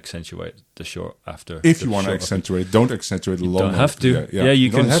accentuate the short after. If you want to accentuate, don't accentuate the long. Don't have to. Yeah, you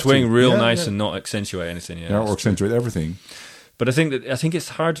can swing real nice and not accentuate anything. Yeah, or accentuate everything. But I think it's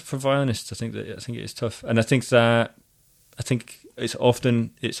hard for violinists. I think it is tough, and I think it's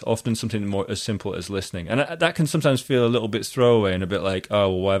often something more as simple as listening, and that can sometimes feel a little bit throwaway and a bit like, oh,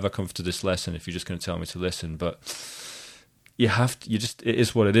 well, why have I come to this lesson if you're just going to tell me to listen? But it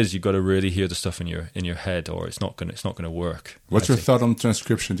is what it is. You've got to really hear the stuff in your head, or it's not going to work. What's your thought on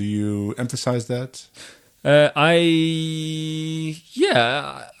transcription? Do you emphasize that?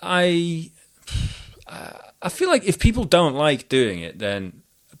 I feel like if people don't like doing it, then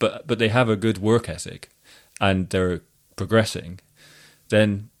but they have a good work ethic and they're progressing,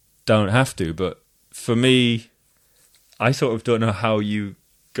 then don't have to. But for me, I sort of don't know how you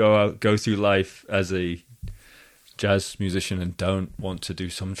go through life as a jazz musician and don't want to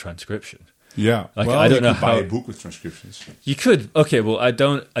do some transcription. Yeah, like, I don't know how buy a book with transcriptions. You could. Okay, well, I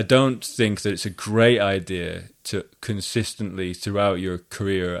don't think that it's a great idea to consistently throughout your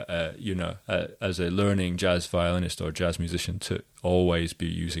career, as a learning jazz violinist or jazz musician, to always be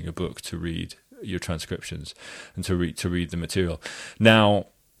using a book to read your transcriptions and to read the material. Now,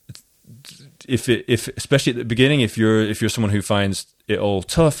 if especially at the beginning, if you're someone who finds it all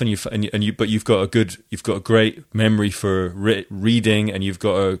tough but you've got a great memory for reading, and you've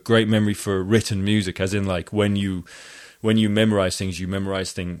got a great memory for written music, as in like when you memorize things, you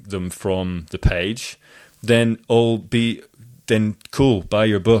memorize them from the page, then cool, buy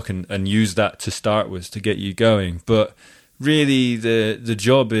your book and use that to start with to get you going. But really the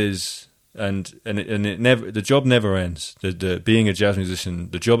job is the job never ends. Being a jazz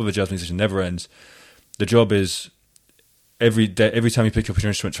musician, the job of a jazz musician never ends. The job is every day, every time you pick up your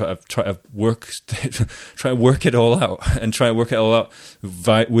instrument, try to work it all out, and try to work it all out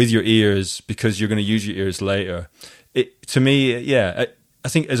with your ears, because you're going to use your ears later. To me, I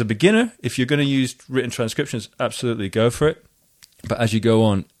think as a beginner, if you're going to use written transcriptions, absolutely go for it. But as you go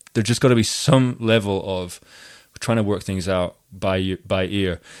on, there's just got to be some level of trying to work things out by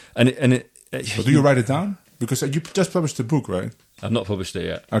ear. And do you write it down? Because you just published a book, right? I've not published it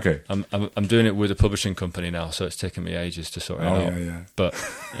yet. Okay. I'm doing it with a publishing company now, so it's taken me ages to sort it out. Yeah. But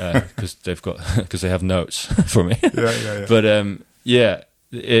because they have notes for me. Yeah. But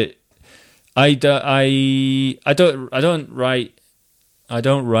I don't write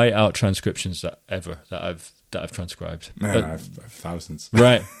out transcriptions that I've transcribed. Man, I have thousands.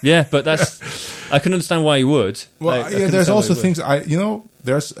 Right. Yeah, but I can understand why you would. Well, there's also things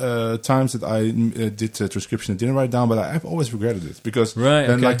there's times that I did transcription and didn't write down, but I've always regretted it, because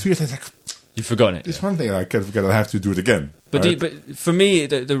then like 2 years later, you've forgotten it. It's one thing I can't forget. I have to do it again. But but for me,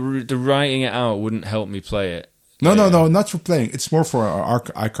 the writing it out wouldn't help me play it. No, not for playing. It's more for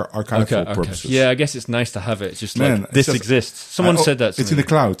archival purposes. Yeah, I guess it's nice to have it. Just like, this exists. Someone said that to it's me. in the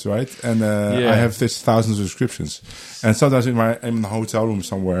cloud, right? And I have this thousands of descriptions. And sometimes I'm in a hotel room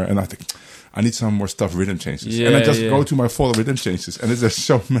somewhere, and I think, I need some more stuff written changes. And I just go to my folder written changes, and there's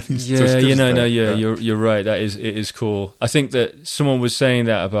so many you're right. It is cool. I think that someone was saying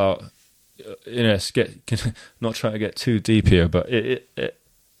that about, not trying to get too deep here, but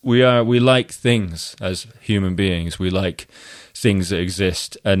we like things as human beings. We like things that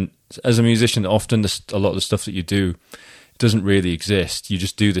exist, and as a musician, often a lot of the stuff that you do doesn't really exist. You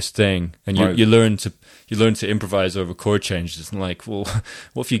just do this thing, and you learn to improvise over chord changes. And like, well,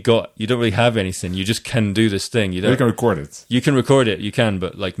 what if you don't really have anything? You just can do this thing. You can record it. You can record it. You can,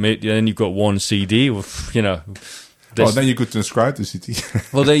 but like, then you've got one CD. Then you could transcribe the CD.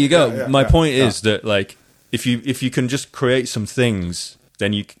 Well, there you go. My point is that like, if you can just create some things,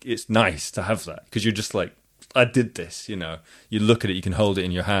 then it's nice to have that, because you're just like, I did this. You look at it, you can hold it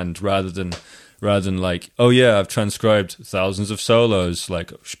in your hand, rather than like, oh yeah, I've transcribed thousands of solos.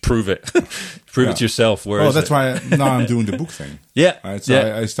 Like, prove it, it to yourself. That's why now I'm doing the book thing. Yeah, right?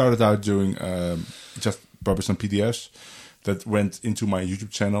 So I started out doing just published some PDFs that went into my YouTube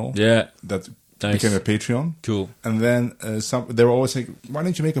channel. Yeah, that became a Patreon. Cool. And then they were always saying, why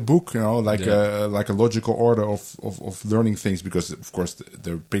don't you make a book? Like a logical order of learning things, because of course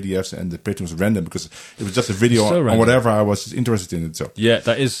the PDFs and the Patreon was random, because it was just a video on whatever I was interested in. So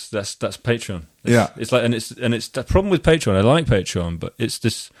that's Patreon. It's like, and it's the problem with Patreon. I like Patreon, but it's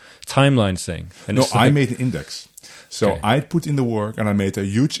this timeline thing. And I made an index. So I put in the work, and I made a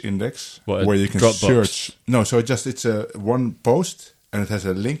huge index where you can search. No, so it's a one post. And it has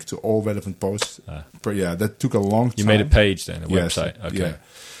a link to all relevant posts. But that took a long time. You made a page then, a website. Okay. Yeah.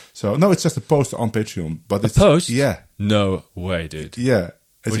 So no, it's just a post on Patreon. But it's post? Yeah. No way, dude. Yeah.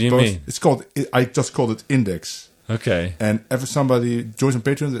 What do you mean? I just called it index. Okay. And if somebody joins on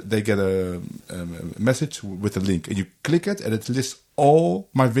Patreon, they get a message with a link, and you click it, and it lists all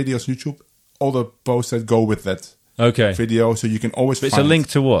my videos on YouTube, all the posts that go with that video, so you can always But find it's a link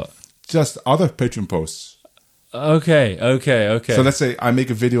to what? just other Patreon posts. Okay. So let's say I make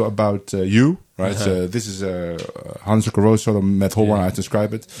a video about you, right? So this is Hans Roosevelt or Matt Holborn, I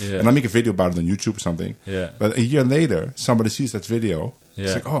describe it. Yeah. And I make a video about it on YouTube or something. Yeah. But a year later, somebody sees that video. Yeah.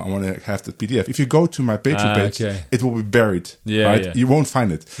 It's like, oh, I want to have the PDF. If you go to my Patreon page, it will be buried. Yeah, right? yeah. You won't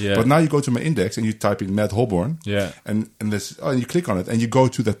find it. Yeah. But now you go to my index and you type in Matt Holborn. Yeah. And you click on it and you go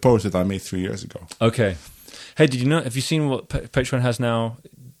to that post that I made 3 years ago. Okay. Hey, did you know? Have you seen what Patreon has now?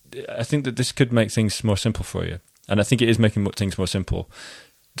 I think that this could make things more simple for you, and I think it is making things more simple.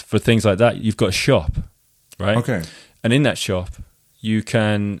 For things like that, you've got a shop, right? Okay. And in that shop, you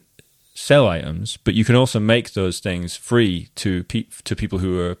can sell items, but you can also make those things free to people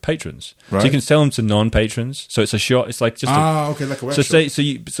who are patrons. Right. So you can sell them to non-patrons. So it's a shop. It's like just okay, like a web shop.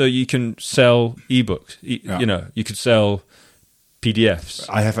 so you can sell ebooks. You know, you could sell PDFs.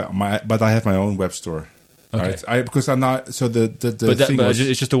 I have my own web store. Okay. Right? Because I'm not. So the thing was,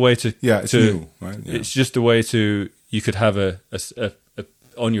 it's just a way to it's new, right? Yeah. It's just a way to you could have a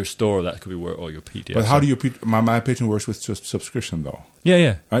on your store that could be where all your PDFs. But how do you my Patreon works with subscription though?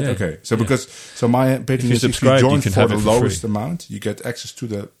 Yeah. Right. Yeah. Okay. So so my Patreon is if you join for the lowest amount, you get access to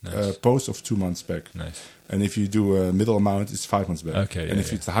the post of 2 months back. Nice. And if you do a middle amount, it's 5 months back. Okay. And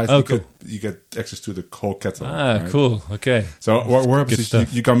if it's the highest, you get access to the whole catalog. Right? Cool. Okay. So what happens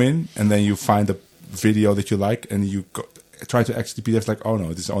is you come in and then you find a video that you like and you try to access the PDF. Like, oh no,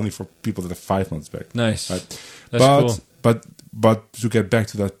 this is only for people that are 5 months back. Nice. Right? That's cool. But to get back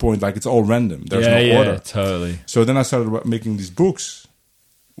to that point, like it's all random. There's no order. Totally. So then I started making these books,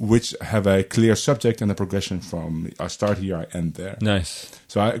 which have a clear subject and a progression from I start here, I end there. Nice.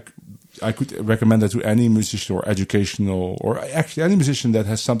 So I could recommend that to any musician or educational, or actually any musician that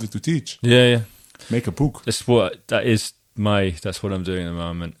has something to teach. Yeah. Make a book. That's what I'm doing at the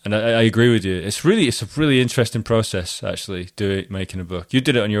moment, and I agree with you. It's a really interesting process actually making a book. You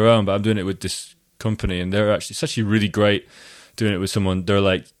did it on your own, but I'm doing it with this company, and it's actually really great doing it with someone. They're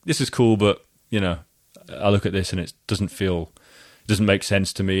like, this is cool, but you know, I look at this and it doesn't make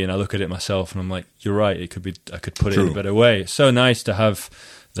sense to me, and I look at it myself and I'm like, you're right, I could put it in a better way. It's so nice to have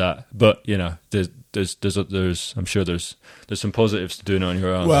that, but you know, there's I'm sure there's some positives to doing it on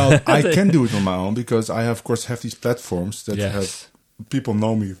your own. Well, I can do it on my own because I of course have these platforms that have people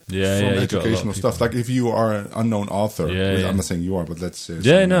know me from educational stuff. Like if you are an unknown author, I'm not saying you are, but let's say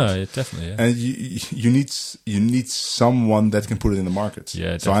definitely. And you need someone that can put it in the market.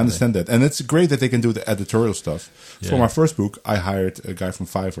 Yeah, so I understand that, and it's great that they can do the editorial stuff. For my first book, I hired a guy from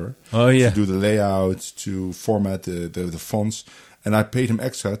Fiverr. to do the layout, to format the fonts. And I paid him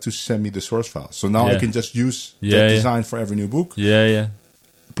extra to send me the source file. So now I can just use that design for every new book.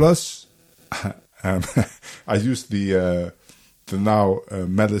 Plus, I use the now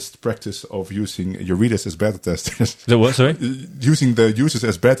medalist practice of using your readers as beta testers. The what, sorry? Using the users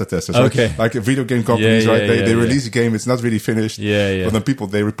as beta testers. Okay. Like video game companies, right? They release a game, it's not really finished. But then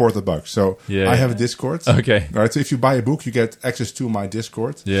they report the bugs. So I have a Discord. Okay. Right. So if you buy a book, you get access to my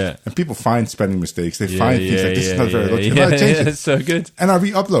Discord. And people find spelling mistakes. They find things like, this is not very logical. And I change it. That's so good. And I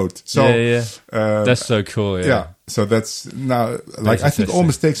re-upload. So that's so cool. Yeah. So that's now, like, I think all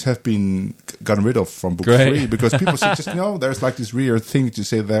mistakes have been gotten rid of from book 3 because people say, there's like this weird thing to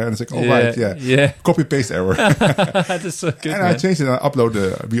say there, and it's like, copy paste error. That's so good. And I changed it and I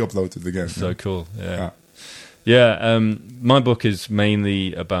re-upload it again. So cool. Yeah. My book is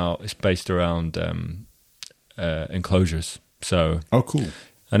mainly it's based around enclosures. So. Oh, cool.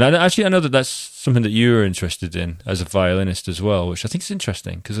 And I know that that's something that you're interested in as a violinist as well, which I think is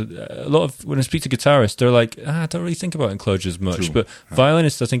interesting because a lot of when I speak to guitarists, they're like, I don't really think about enclosures much, but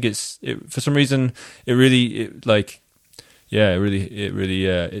violinists, I think for some reason it's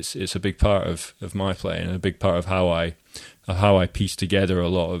a big part of my playing and a big part of how I piece together a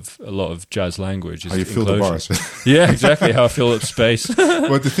lot of jazz language. Is how you fill the bars. Yeah, exactly. How I fill up space.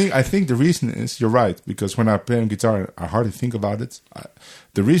 But I think the reason is, you're right, because when I play on guitar, I hardly think about it.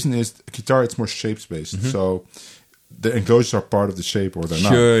 The reason is guitar, it's more shapes based. So the enclosures are part of the shape, or they're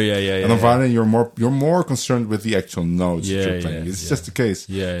not. And on violin, you're more concerned with the actual notes that you're playing. It's just the case.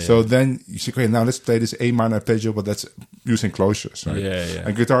 So then you say, okay, now let's play this A minor arpeggio, but let's use enclosures, right?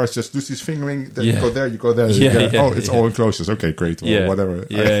 And guitar is just do this fingering, then you go there, you go there. It's all enclosures. Okay, great. Or whatever.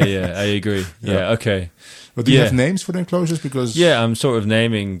 I agree. Okay. But do you have names for the enclosures? Because I'm sort of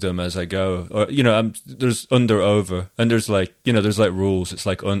naming them as I go. Or there's under, over, and there's like there's like rules. It's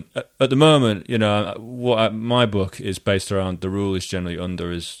like at the moment, my book is based around the rule is generally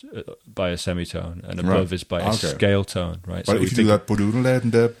under is by a semitone and above is by a scale tone, right? But so if you do that,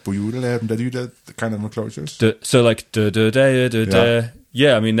 do you that kind of enclosures? So like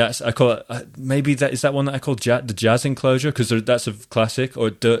yeah, I mean that's I call it maybe that is that one that I call the jazz enclosure because that's a classic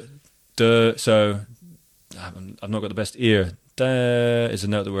or so I've not got the best ear. Da is a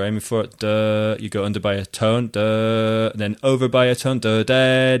note that we're aiming for. Da, you go under by a tone. Da, and then over by a tone. Da,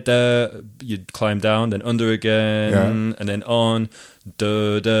 da, da. You climb down, then under again, and then on.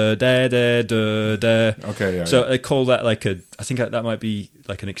 Da, da, da, da, da, da. Okay, yeah. So I call that like I think that might be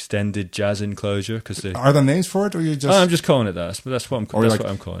like an extended jazz enclosure. Because are there names for it, or you just? I'm just calling it that. That's what I'm calling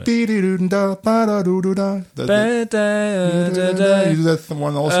it. You do that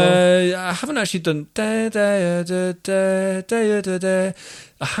one also? I haven't actually done da da da da da da da.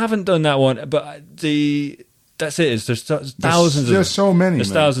 I haven't done that one, but that's it. There's thousands of them. There's so many.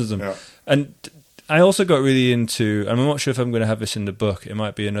 There's thousands of them, and I also got really into. I'm not sure if I'm going to have this in the book. It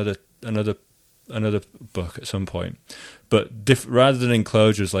might be another book at some point. But rather than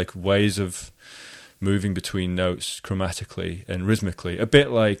enclosures, like ways of moving between notes chromatically and rhythmically, a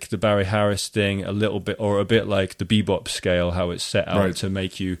bit like the Barry Harris thing, a little bit, or a bit like the bebop scale, how it's set out to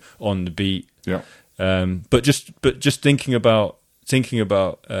make you on the beat. Yeah. But just thinking about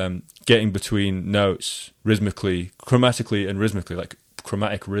getting between notes rhythmically, chromatically and rhythmically, like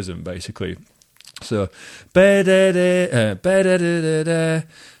chromatic rhythm, basically. So, and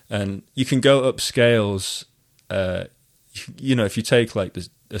you can go up scales. If you take like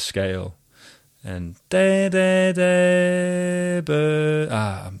a scale and I'm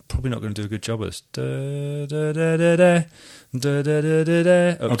probably not going to do a good job of this.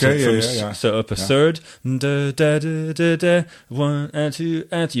 So up a third, 1 and 2,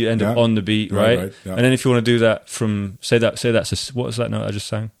 and you end up on the beat, right? And then if you want to do that from say that's what was that note I just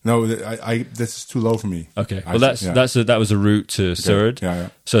sang? No, this is too low for me. Okay, well that was a root to third.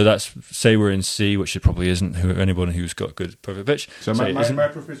 So that's say we're in C, which it probably isn't. Anyone who's got good perfect pitch. So my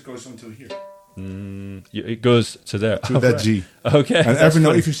perfect pitch goes until here. It goes to there. To that G. Okay. And every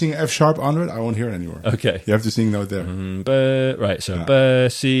note, if you sing F sharp under it, I won't hear it anymore. Okay. You have to sing note there. So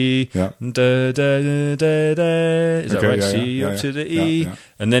C, da, da, da, da, da. Is that right? C up to the E.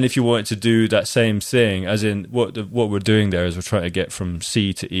 And then if you wanted to do that same thing, as in what we're doing there is we're trying to get from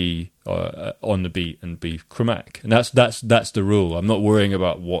C to E on the beat and be chromatic. And that's the rule. I'm not worrying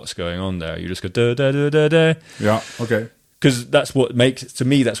about what's going on there. You just go da, da, da, da, da. Yeah, okay. Because that's what makes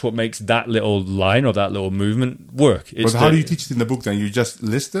that little line or that little movement work. But how do you teach it in the book then? You just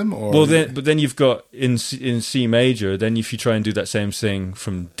list them? Or but then you've got in C major, then if you try and do that same thing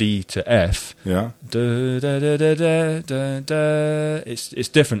from D to F, da, da, da, da, da, da, da, it's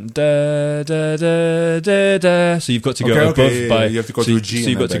different. Da, da, da, da, da. So you've got to go above by... You have to go to a G. So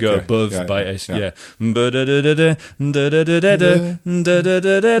you've got to go above by A. Yeah.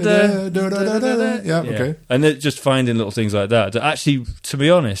 Yeah, okay. And then just finding little things like that actually, to be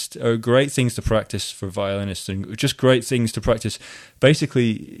honest, are great things to practice for violinists and just great things to practice.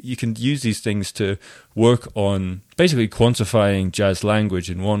 Basically, you can use these things to work on basically quantifying jazz language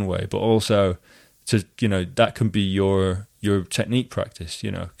in one way, but also to, that can be your technique practice,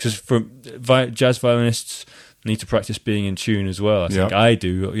 because for jazz violinists need to practice being in tune as well. I think I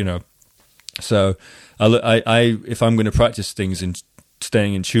do, So I if I'm going to practice things in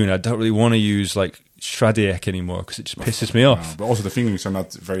staying in tune, I don't really want to use like Stradiak anymore because it just pisses me off. But also the fingerings are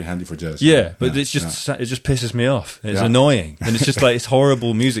not very handy for jazz. Yeah, but it just pisses me off. It's annoying, and it's just like it's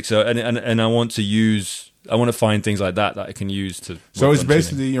horrible music. So and I want to find things like that I can use to. So it's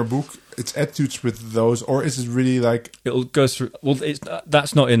basically in your book. It's etudes with those, or is it really like it'll go through? Well,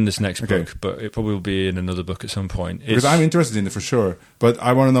 that's not in this next book, but it probably will be in another book at some point. Because I'm interested in it for sure, but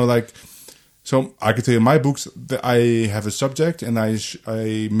I want to know like. So I can tell you, my books, I have a subject, and I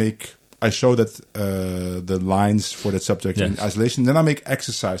show that the lines for that subject in isolation. Then I make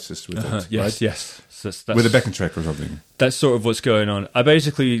exercises with it. Yes, right? yes. That's with a backing track or something. That's sort of what's going on. I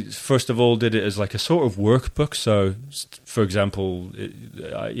basically, first of all, did it as like a sort of workbook. So, for example,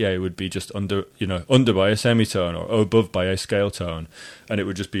 it would be just under by a semitone or above by a scale tone, and it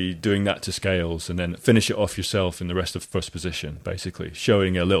would just be doing that to scales, and then finish it off yourself in the rest of first position, basically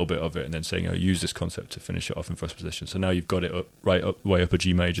showing a little bit of it, and then saying, use this concept to finish it off in first position. So now you've got it way up a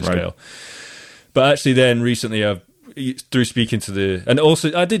G major scale. But actually, then recently I've through speaking to and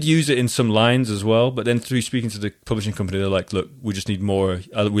also I did use it in some lines as well, but then through speaking to the publishing company, they're like, look, we just need more.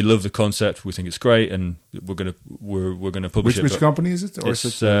 We love the concept, we think it's great, and we're gonna publish it. Which company is it? Or it's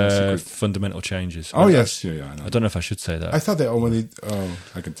is it Fundamental Changes. Oh yes, yeah, I know. I don't know if I should say that. I thought they only. Oh,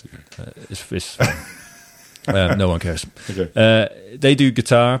 I can see. It's no one cares. Okay. They do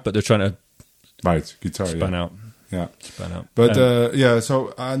guitar, but they're trying to guitar span out. Yeah, span out. But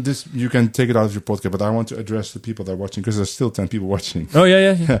so this you can take it out of your podcast. But I want to address the people that are watching, because there's still 10 people watching. Oh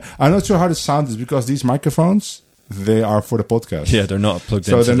yeah. I'm not sure how the sound is, because these microphones, they are for the podcast. Yeah, they're not plugged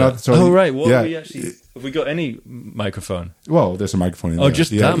in. So they're not. So right. What are we actually? Have we got any microphone? Well, there's a microphone in there.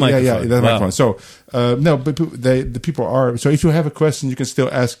 Just that microphone. Yeah, that microphone. So no, but the people are. So if you have a question, you can still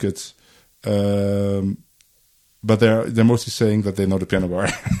ask it. But they're mostly saying that they know the piano bar.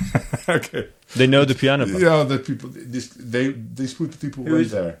 Okay. They know the piano bar. Yeah, the people. These people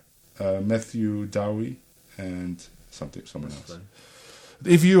went there. Matthew Dowie and someone else.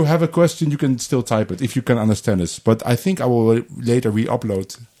 If you have a question, you can still type it if you can understand us. But I think I will later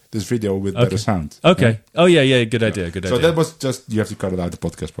re-upload this video with better sound. Okay. Yeah? Oh yeah. Good idea. So that was just, you have to cut it out the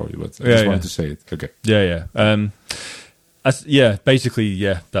podcast probably, but I just wanted to say it. Okay. Yeah. Basically,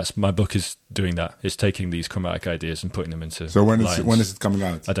 that's my book is doing that. It's taking these chromatic ideas and putting them into. So when is it coming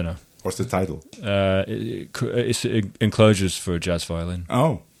out? I don't know. What's the title? It's enclosures for jazz violin.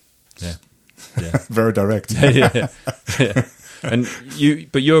 Oh, yeah. Very direct. yeah. And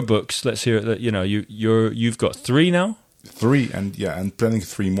your books. Let's hear it. That you've got 3 now. 3 and planning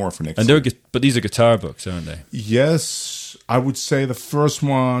 3 more for next year. But these are guitar books, aren't they? Yes, I would say the first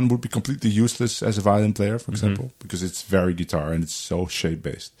one would be completely useless as a violin player, for example, because it's very guitar and it's so shape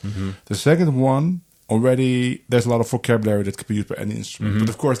based. The second one, already there's a lot of vocabulary that can be used by any instrument. But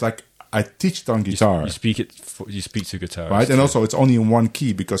of course, like I teach it on guitar. You speak to guitar, right? And also it's only in one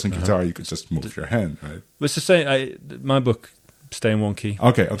key, because in guitar you could just move your hand, right? But it's the same. My book stay in one key.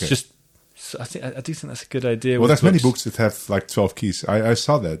 Okay. It's just. I do think that's a good idea. Well, there's many books that have like 12 keys. I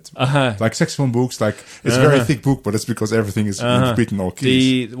saw that. Like saxophone books, like it's a very thick book, but it's because everything is complete in all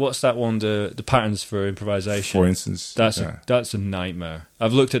keys. What's that one? The patterns for improvisation, for instance. That's a nightmare.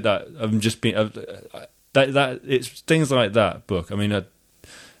 I've looked at that. It's things like that book. I mean,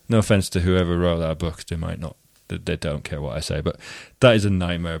 no offense to whoever wrote that book, they don't care what I say, but that is a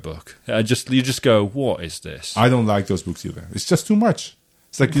nightmare book. You just go, what is this? I don't like those books either. It's just too much.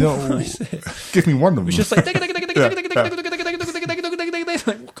 It's like, give me one of them. It's just like,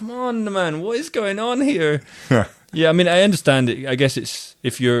 come on, man, what is going on here? Yeah, I mean, I understand it. I guess it's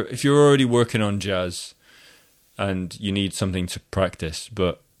if you're already working on jazz and you need something to practice,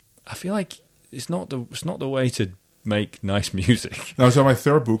 but I feel like it's not the way to make nice music. No, so my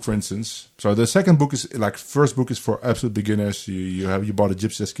third book, for instance. So the second book is like, first book is for absolute beginners. You bought a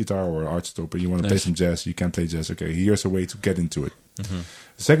gypsy jazz guitar or art stop and you want to play some jazz. You can play jazz. Okay, here's a way to get into it. The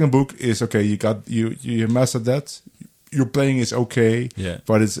second book is okay. You mastered that. Your playing is okay,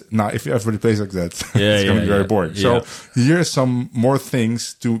 but it's not. If everybody plays like that, it's going to be very boring. So here's some more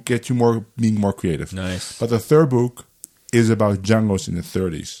things to get you being more creative. Nice. But the third book is about jangos in the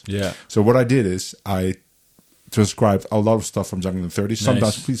 30s. Yeah. So what I did is I transcribed a lot of stuff from Jungle in the 30s.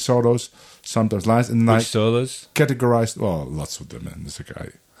 Sometimes complete solos, sometimes lines, and Which solos? Categorized. Well, lots of them. Man, there's a guy.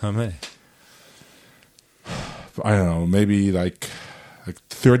 How many? I don't know. Maybe like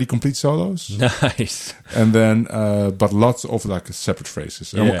 30 complete solos. Nice. And then, but lots of like separate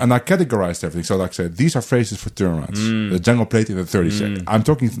phrases. And I categorized everything. So, like I said, these are phrases for turnarounds. The Jungle played in the 30s. I'm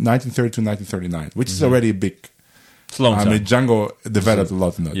talking 1930 to 1939, which is already a big. It's a long time. I mean, Django developed a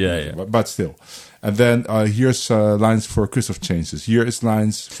lot in that. But still. And then here's lines for Christoph changes. Here is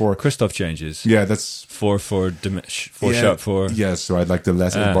lines for Christoph changes. Yeah, that's 4/4 sharp 4. Yes, right. Like the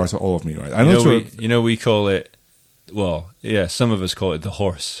last 8 bars are all of me, right? We call it. Well, yeah, some of us call it the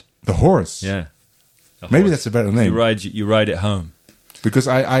horse. The horse. Yeah. Maybe that's a better name. You ride it home. Because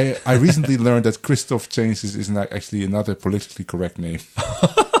I recently learned that Christoph changes is actually another politically correct name.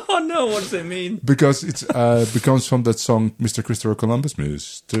 Oh no! What does it mean? Because it becomes from that song, Mr. Christopher Columbus,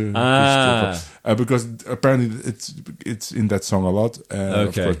 because apparently it's in that song a lot.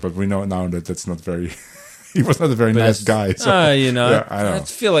 Of course, but we know now that that's not very. He was not a very nice guy. So, I know. I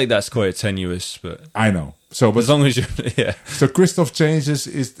feel like that's quite tenuous, but I know. So, but as long as you, So Christoph changes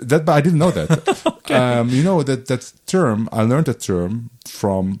is that, but I didn't know that. Okay. That term. I learned that term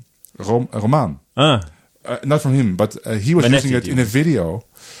from Roman. Not from him, but he was using it in a video.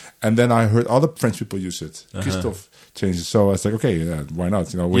 And then I heard other French people use it. Christoph changes. So I was like, okay, why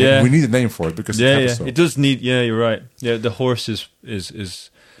not? We need a name for it because it does need. Yeah, you're right. Yeah, the horse is.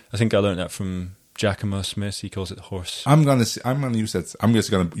 I think I learned that from Giacomo Smith. He calls it horse. I'm gonna use that. I'm just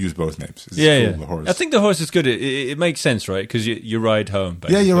gonna use both names. It's Yeah. The horse. I think the horse is good. It makes sense, right? Because you ride home.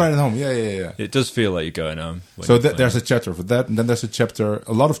 Basically. Yeah, you're right at home. Yeah. It does feel like you're going home. So there's a chapter for that, and then there's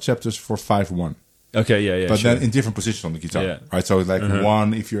a lot of chapters for 5-1. Okay, yeah. But sure. then in different positions on the guitar, Yeah. right? So like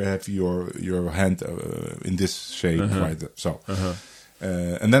one, if you have your hand in this shape, right? So,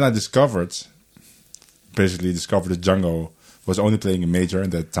 and then I discovered that Django was only playing a major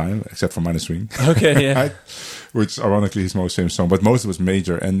at that time, except for minor swing. Okay, yeah. Right? Which ironically is most same song, but most of it was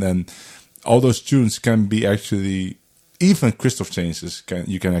major. And then all those tunes can be actually, even Christoph changes,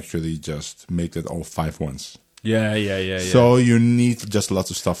 you can actually just make that all 5-1s. Yeah. So you need just lots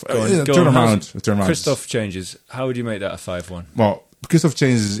of stuff. Turn around. Christoph changes. How would you make that a 5-1? Well, Christoph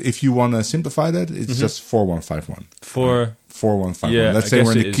changes. If you want to simplify that, it's just 4-1-5-1. 4-1-5-1. Yeah, Let's I say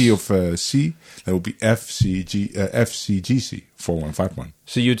we're in guess the it key is. of C. That would be F C G C 4-1-5-1.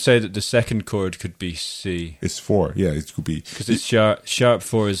 So you'd say that the second chord could be C. It's 4. Yeah, it could be Because it's sharp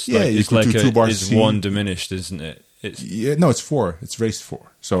 4 is Yeah, like, you it's could like do 2 bars is C. 1 diminished, isn't it? No, it's 4. It's raised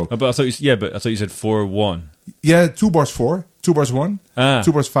 4. So But I thought you said 4-1. yeah, 2 bars 4, 2 bars 1,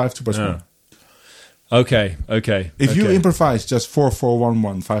 2 bars 5, 2 bars 1. Okay. If you improvise just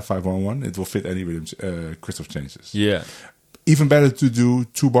 4-4-1-1, 5-5-1-1, it will fit any rhythm. Christoph changes. Yeah. Even better to do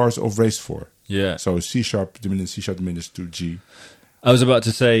 2 bars of raised 4. Yeah. So C sharp diminished to G. I was about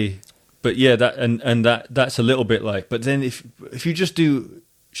to say, but yeah, that and that's a little bit like. But then if you just do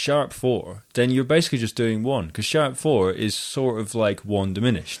sharp 4, then you're basically just doing 1, because sharp 4 is sort of like 1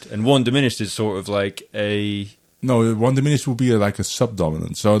 diminished, and 1 diminished is sort of like a. No, 1 diminished will be like a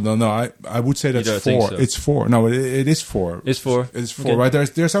subdominant. So no, I would say that's 4. think so? It's 4. No, it is 4. It's 4. It's 4. Okay. Right?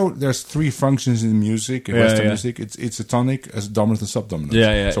 There's 3 functions in music, in Western yeah. music. It's a tonic, as dominant and subdominant.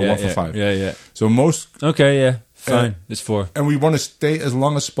 Yeah. So 1 for 5. Yeah. So most. Okay, yeah, fine. It's 4. And we want to stay as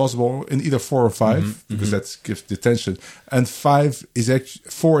long as possible in either 4 or 5 because that gives the tension. And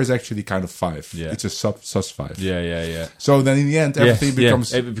 4 is actually kind of 5. Yeah. It's a sus 5. Yeah. So then in the end, everything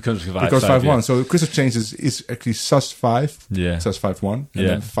becomes it becomes 5-1. because 5-1. So Christoph changes is actually sus 5. Yeah. Sus 5-1 and Yeah.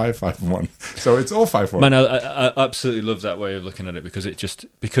 then 5-5-1. So it's all 5-1. Man, I absolutely love that way of looking at it, because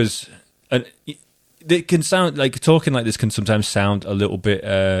it can sound like, talking like this can sometimes sound a little bit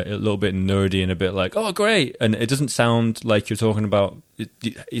nerdy and a bit like, oh great, and it doesn't sound like you're talking about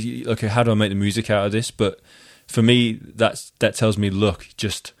okay, how do I make the music out of this? But for me, that tells me, look,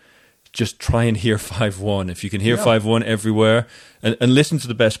 just try and hear 5-1. If you can hear 5-1 everywhere, and listen to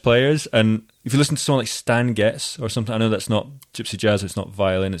the best players. And if you listen to someone like Stan Getz or something, I know that's not gypsy jazz, it's not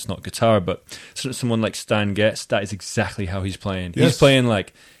violin, it's not guitar, but someone like Stan Getz, that is exactly how he's playing. Yes. He's playing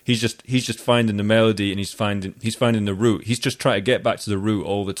like he's just finding the melody, and he's finding the root. He's just trying to get back to the root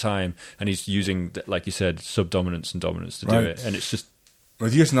all the time, and he's using, like you said, subdominance and dominance to do it. And it's just.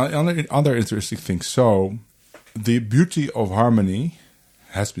 But here's another interesting thing. So the beauty of harmony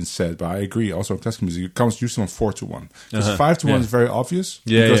has been said, but I agree also in classical music, it comes usually on 4-1. Because 5-1 is very obvious,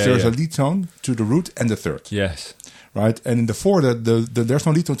 because there's a lead tone to the root and the third. Yes. Right? And in the 4, there's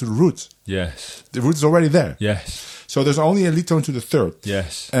no lead tone to the root. Yes. The root is already there. Yes. So there's only a lead tone to the third.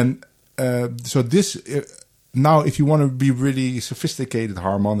 Yes. And so this, now if you want to be really sophisticated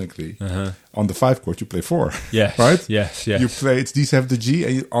harmonically, on the 5 chord you play 4. Yes. Right? Yes. You play, it's D7 to G,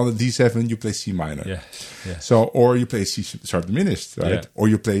 and on the D7 you play C minor. Yes. So, or you play C sharp diminished, right? Yeah. Or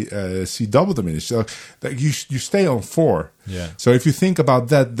you play C double diminished. So that you stay on 4. Yeah. So if you think about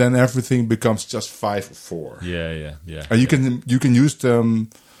that, then everything becomes just 5 or 4. Yeah. And you can use them.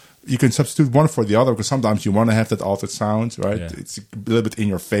 You can substitute one for the other, because sometimes you want to have that altered sound, right? Yeah. It's a little bit in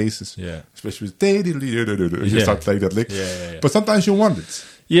your face, especially with you Yeah. start playing that lick. Yeah. But sometimes you want it.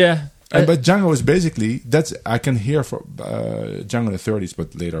 Yeah. But Django is basically, that's, I can hear for Django in the 30s,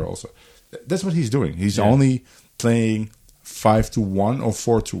 but later also. That's what he's doing. He's only playing 5-1 or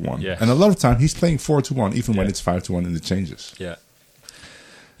 4-1. Yes. And a lot of time he's playing 4-1, even when it's 5-1 in the changes.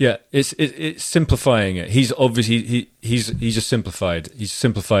 Yeah, it's simplifying it. He's obviously he's just simplified. He's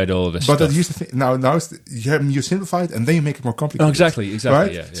simplified all of this. But stuff. that used to think, now you simplify it and then you make it more complicated. Oh, exactly.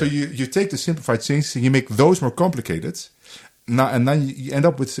 Right? Yeah. So you take the simplified changes and you make those more complicated. Now and then you end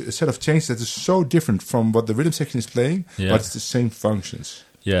up with a set of changes that is so different from what the rhythm section is playing, but it's the same functions.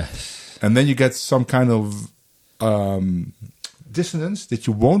 Yes. And then you get some kind of dissonance that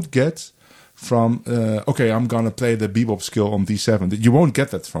you won't get from, okay, I'm going to play the bebop skill on D7. You won't get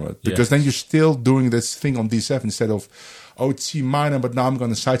that from it, because then you're still doing this thing on D7 instead of, it's C minor, but now I'm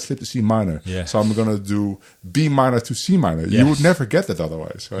going to side slip to C minor. Yes. So I'm going to do B minor to C minor. Yes. You would never get that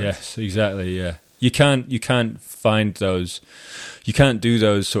otherwise. Right? Yes, exactly, yeah. You can't find those. You can't do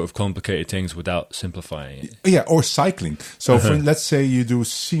those sort of complicated things without simplifying it. Yeah, or cycling. So let's say you do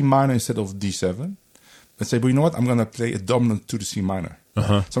C minor instead of D7. Let's say, but you know what? I'm going to play a dominant to the C minor.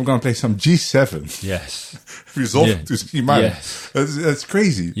 So I'm going to play some G7. Yes. Resolve to C minor. Yes. That's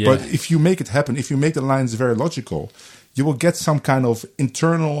crazy. Yeah. But if you make it happen, if you make the lines very logical, you will get some kind of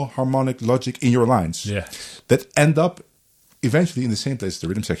internal harmonic logic in your lines that end up eventually in the same place as the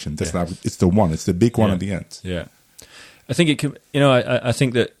rhythm section. That's now it's the one. It's the big one at the end. Yeah. I think it can. I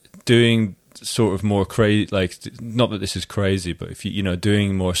think that doing sort of more crazy, like, not that this is crazy, but if you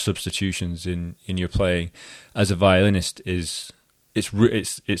doing more substitutions in your playing as a violinist it's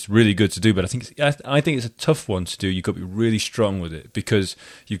really good to do. But I think it's a tough one to do. You've got to be really strong with it because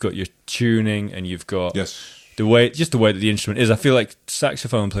you've got your tuning and you've got the way that the instrument is. I feel like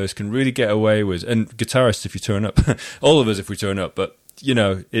saxophone players can really get away with, and guitarists if you turn up, all of us if we turn up, but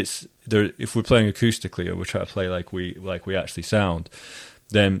it's there. If we're playing acoustically or we try to play like we actually sound,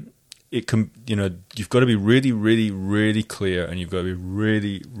 then it can. You've got to be really, really, really clear, and you've got to be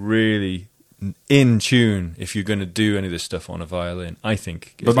really, really in tune if you're going to do any of this stuff on a violin. I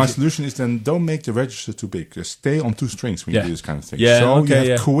think. But my solution is then don't make the register too big. Just stay on two strings when you do this kind of thing. Yeah, so okay,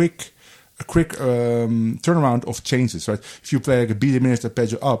 you have a quick turnaround of changes, right? If you play like a B diminished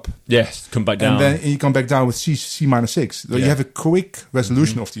arpeggio up, come back down, and then you come back down with C minor 6. So you have a quick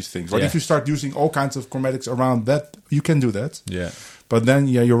resolution of these things. Right? If you start using all kinds of chromatics around that, you can do that. Yeah. But then,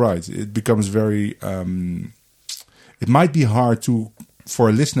 you're right. It becomes very. It might be hard for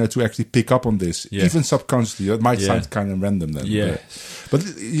a listener to actually pick up on this, even subconsciously. It might sound kind of random then. Yeah. But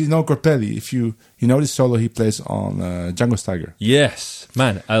Grappelli, if you this solo he plays on Django Tiger. Yes,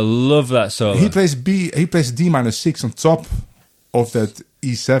 man, I love that solo. He plays D minor 6 on top of that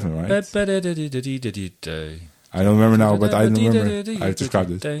E7, right? I don't remember now, but I remember I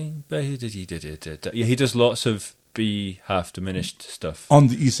described it. Yeah, he does lots of B half diminished stuff on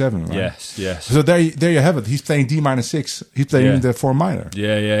the E7, right? Yes. So there you have it. He's playing D minor 6. He's playing the 4 minor.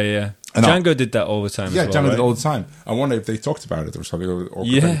 Yeah. And Django did that all the time. Yeah, as well, Django right? did all the time. I wonder if they talked about it or something, or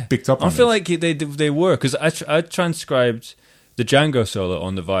picked up on it. I feel like they were, because I transcribed the Django solo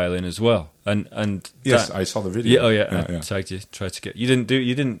on the violin as well, and yes, I saw the video. I tagged you, tried to get you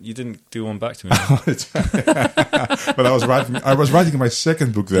didn't do one back to me. But I was writing my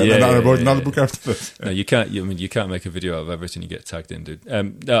second book then, and I wrote another book after that. No, you can't. You can't make a video out of everything you get tagged in, dude.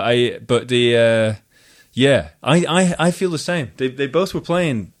 I feel the same. They both were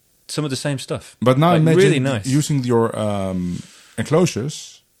playing some of the same stuff. But now imagine really nice. using your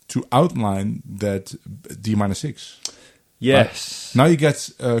enclosures to outline that D minor 6. Yes. Now you get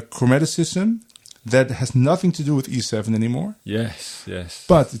a chromaticism that has nothing to do with E7 anymore. Yes.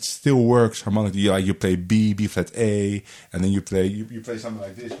 But it still works harmonically. Like you play B flat A, and then you play something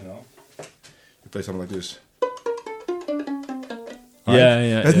like this. You play something like this. Right?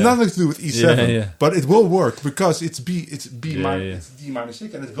 It has nothing to do with E7, but it will work because it's it's D minor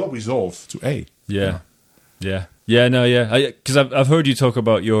 6, and it will resolve to A. Because I've heard you talk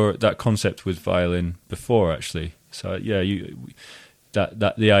about that concept with violin before, actually. So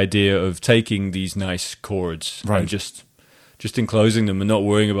that the idea of taking these nice chords and just enclosing them and not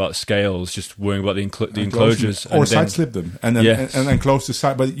worrying about scales, just worrying about the enclosures, or side slip them and then close the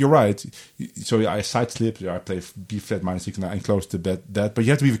side. But you're right. So I side slip. I play B flat minor 6 and I enclose the that. But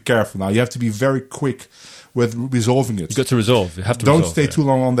you have to be careful now. You have to be very quick with resolving it. You got to resolve. You have to. Don't stay too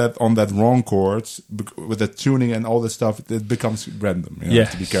long on that wrong chord with the tuning and all that stuff. It becomes random. You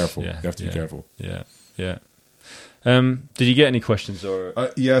have to be careful. You have to be careful. Yeah. Did you get any questions or?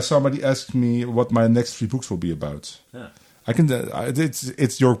 Somebody asked me what my next 3 books will be about. Yeah. I can.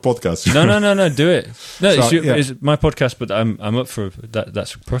 It's your podcast. No. Do it. No, it's my podcast, but I'm up for that.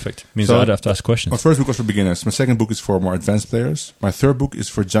 That's perfect. Means I'd have to ask questions. My first book was for beginners. My second book is for more advanced players. My third book is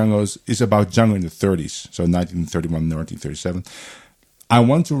about Django in the 30s, so 1931, 1937. I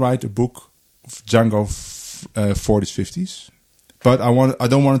want to write a book of Django 40s, 50s, but I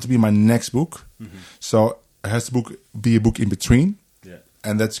don't want it to be my next book. Mm-hmm. So it has to be a book in between,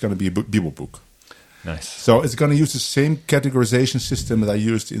 and that's going to be a bebop book. Nice. So it's going to use the same categorization system that I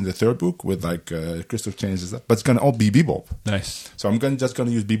used in the third book with like crystal chains and stuff, but it's going to all be bebop. Nice. So I'm just going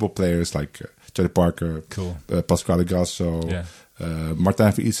to use bebop players like Charlie Parker, Pasquale Grasso,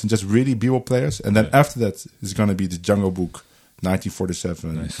 Martin van Eetsen, just really bebop players. And then after that is going to be the Django book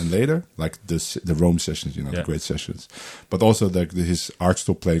 1947 and later, like the Rome sessions, the great sessions, but also his art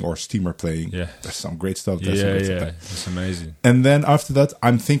stop playing or steamer playing. Yeah, there's some great stuff. It's amazing. And then after that,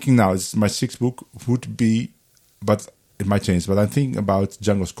 I'm thinking now, it's my 6th book would be, but it might change. But I'm thinking about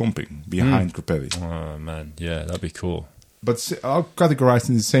Django's comping behind Grappelli. Oh man, yeah, that'd be cool. but I'll categorize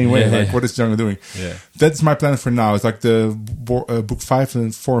in the same way. Like what is Django doing? Yeah. That's my plan for now. It's like the book 5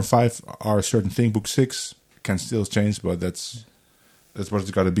 and 4 and 5 are a certain thing. Book 6 can still change, but that's what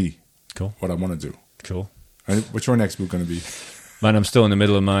it's got to be. Cool. What I want to do. Cool. And what's your next book going to be? Man, I'm still in the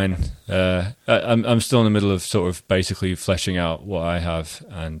middle of mine. I'm still in the middle of sort of basically fleshing out what I have,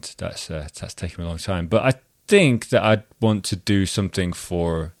 and that's taken me a long time. But I think that I'd want to do something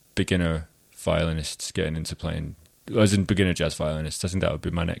for beginner violinists getting into playing, as in beginner jazz violinists. I think that would be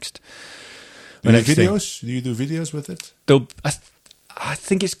my next. Do you do videos? Do you do videos with it? I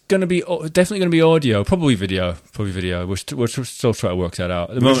think it's going to be definitely going to be audio, probably video. We're still trying to work that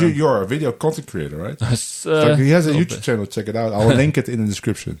out. At the moment, you're a video content creator, right? He has a YouTube channel. Check it out. I'll link it in the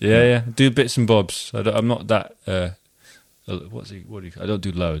description. Yeah. Do bits and bobs. I'm not that. I don't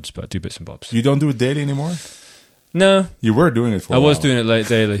do loads, but I do bits and bobs. You don't do it daily anymore? No. You were doing it for a while. I was doing it late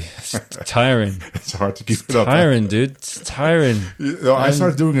daily. It's tiring. It's hard to keep it up. Tiring, dude. It's tiring. I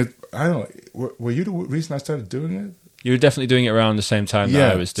started doing it. I don't know. Were you the reason I started doing it? You were definitely doing it around the same time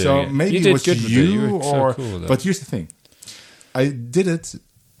that I was doing it. So maybe it was you or... So cool, but here's the thing. I did it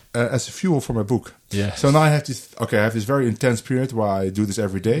as a fuel for my book. Yeah. So now I have this very intense period where I do this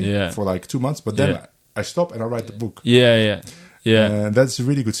every day for like 2 months. But then I stop and I write the book. Yeah. And that's a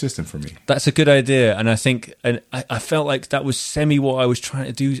really good system for me. That's a good idea. And I think... And I felt like that was what I was trying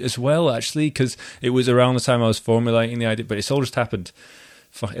to do as well, actually, because it was around the time I was formulating the idea. But it's all just happened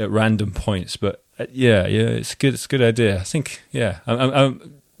at random points. But... it's good. It's a good idea. I think,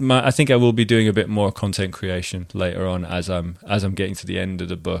 I think I will be doing a bit more content creation later on as I'm getting to the end of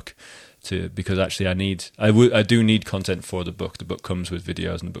the book, because actually I do need content for the book. The book comes with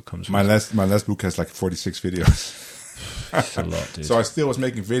videos, and the book comes with my last book has like 46 videos. That's a lot, dude. So I still was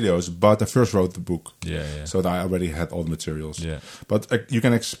making videos, but I first wrote the book. Yeah. So that I already had all the materials. Yeah. But you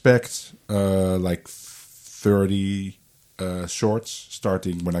can expect like 30. Shorts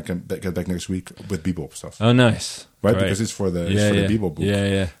starting when I can get back next week with bebop stuff. Oh, nice! Right, Great. because it's for the bebop book. Yeah.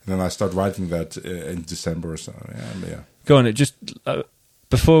 And then I start writing that in December or so. Yeah. Go on. Just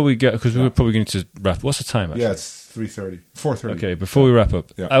before we go, because we were probably going to wrap. What's the time? Actually? Yeah, it's 3:30, 4:30. Okay, before we wrap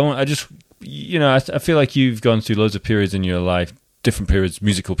up, I feel like you've gone through loads of periods in your life, different periods,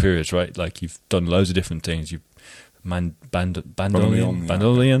 musical periods, right? Like you've done loads of different things. You've bandolion,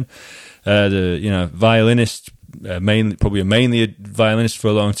 violinist. Mainly a violinist for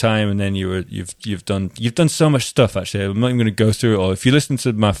a long time, and then you've done so much stuff. Actually, I'm not even going to go through it all. If you listen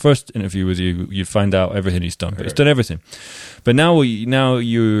to my first interview with you, you'd find out everything he's done. But he's done everything. But now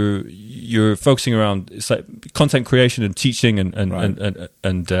you're focusing around it's like content creation and teaching and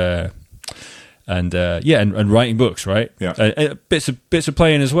writing books, right? Yeah, and bits of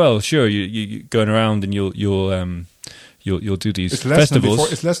playing as well. Sure, you going around and you'll do these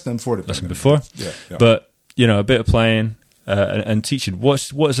festivals. It's less than 40. Less than before. Yeah. But a bit of playing and teaching.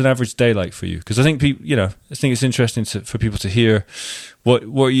 What is an average day like for you? Because I think people, I think it's interesting for people to hear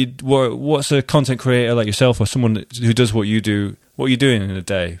what's a content creator like yourself or someone who does what you do. What are you doing in a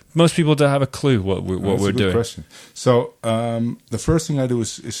day? Most people don't have a clue what we're doing. That's a good question. So the first thing I do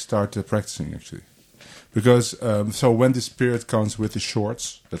is start practicing actually, because so when this period comes with the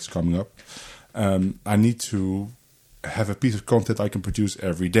shorts that's coming up, I need to have a piece of content I can produce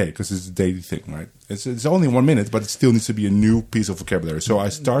every day because it's a daily thing, right? It's only 1 minute, but it still needs to be a new piece of vocabulary. So I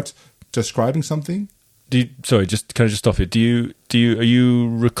start transcribing something. Just stop it. Are you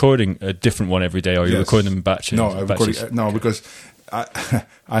recording a different one every day, or are you recording them in batches? No, because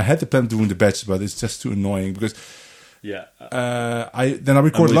I had the plan doing the batches, but it's just too annoying because I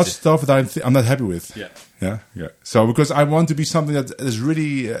record lots of stuff that I'm not happy with. Yeah. So because I want to be something that is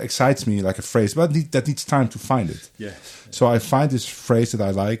really excites me, like a phrase, but that needs time to find it. Yeah. So I find this phrase that I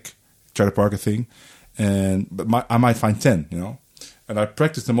like, Charlie Parker thing, but I might find 10, and I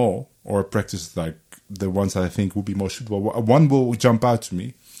practice them all, or practice like the ones that I think would be most suitable. One will jump out to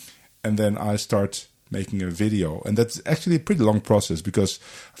me, and then I start making a video, and that's actually a pretty long process because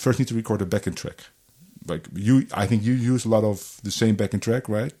I first need to record a backing track. Like I think you use a lot of the same backing track,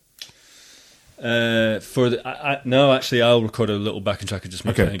 right? No, actually, I'll record a little backing track and just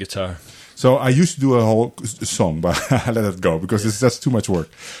make it on a guitar. So I used to do a whole song, but I let it go because it's just too much work.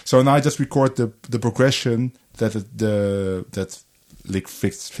 So now I just record the progression that lick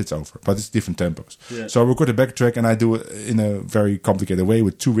fits over, but it's different tempos. Yeah. So I record a back track and I do it in a very complicated way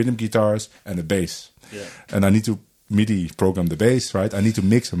with 2 rhythm guitars and a bass. Yeah. And I need to MIDI program the bass, right? I need to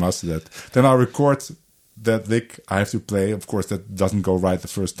mix and master that. Then I record that lick I have to play. Of course, that doesn't go right the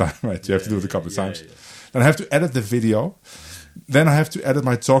first time, right? You have to do it a couple of times. Yeah. Then I have to edit the video. Then I have to edit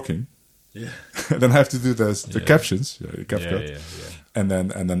my talking. Yeah. Then I have to do the captions, and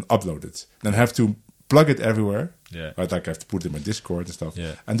then upload it. Then I have to plug it everywhere. Yeah. Right, like I have to put it in my Discord and stuff,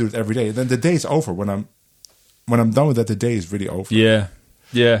 Yeah. and do it every day. And then the day is over. When I'm done with that, the day is really over. Yeah.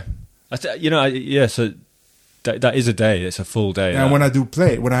 Yeah. So that is a day. It's a full day. And when I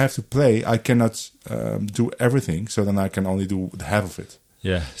have to play, I cannot do everything. So then I can only do half of it.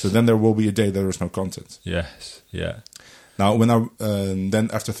 Yeah. So then there will be a day there is no content. Yes. Yeah. Now, when then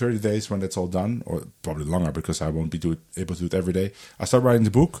after 30 days, when that's all done, or probably longer because I won't be able to do it every day, I start writing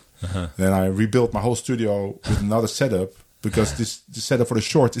the book. Then I rebuild my whole studio with another setup, because the setup for the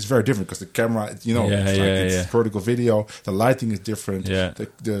short is very different, because the camera, it's vertical video, the lighting is different,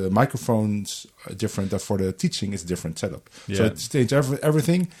 the microphones are different. For the teaching, it's a different setup. So it changed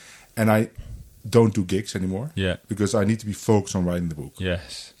everything, and I don't do gigs anymore. Because I need to be focused on writing the book.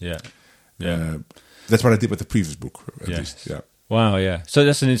 Yes. Yeah. That's what I did with the previous book, at least. Yeah. Wow. Yeah. So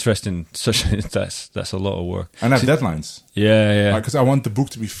that's an interesting. That's a lot of work. And I have deadlines. Yeah. Because I want the book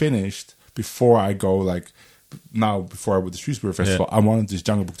to be finished before I go. Like now, before I went to the Shrewsbury Festival, I wanted this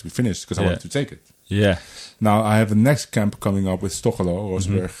jungle book to be finished because I wanted to take it. Yeah. Now I have a next camp coming up with Stochelo,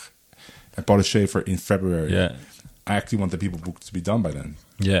 Rosenberg, and Paul Schaefer in February. Yeah. I actually want the people book to be done by then.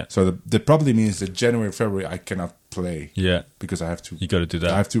 Yeah. So that probably means that January, February, I cannot play. Yeah. Because I have to. You got to do that.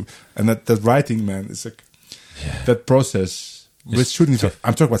 I have to, and that writing, man, it's like that process. With shooting,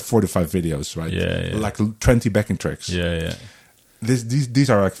 I'm talking about 4 to 5 videos, right? Yeah. Like 20 backing tracks. Yeah. These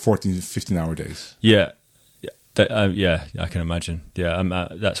are like 14, 15-hour days. Yeah. I can imagine. Yeah,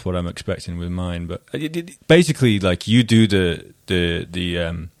 that's what I'm expecting with mine. But basically, like, you do the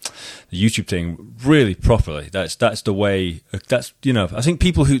YouTube thing really properly. That's the way. That's, I think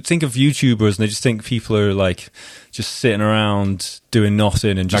people who think of YouTubers and they just think people are like just sitting around doing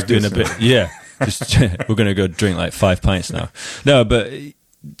nothing and just like doing a bit. Yeah, just we're gonna go drink like 5 pints now. No, but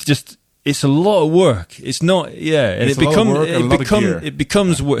just. It's a lot of work. It's not, and it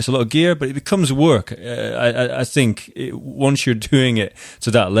becomes work. It's a lot of gear, but it becomes work. I think once you're doing it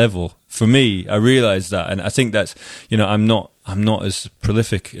to that level, for me, I realize that, and I think that's, I'm not as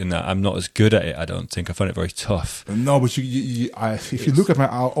prolific in that. I'm not as good at it. I don't think. I find it very tough. No, but if you look at my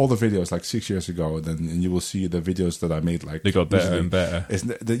all the videos like 6 years ago, then you will see the videos that I made. Like they got better and better.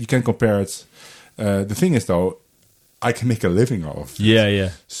 You can compare it. The thing is, though, I can make a living off it. Yeah.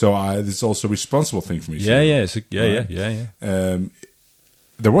 So it's also a responsible thing for me. Yeah.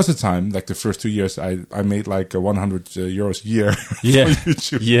 There was a time, like the first 2 years, I made like 100 euros a year for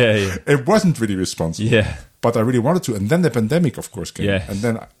YouTube. Yeah. It wasn't really responsible. Yeah. But I really wanted to. And then the pandemic, of course, came. Yeah. And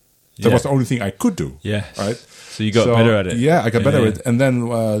then that was the only thing I could do. Yeah. Right? So you got better at it. Yeah, I got better at it. And then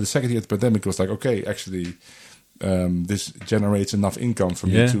the second year of the pandemic was like, okay, actually... this generates enough income for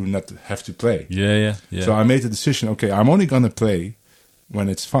me to not have to play. Yeah. So I made the decision, okay, I'm only going to play when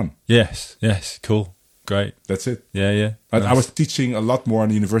it's fun. Yes, cool. Great. That's it. Yeah. Nice. I was teaching a lot more in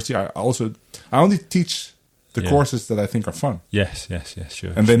the university. I only teach the courses that I think are fun. Yes,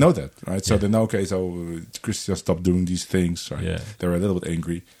 sure. And they know that, right? So they know, okay, so Christian stopped doing these things. Right? Yeah. They were a little bit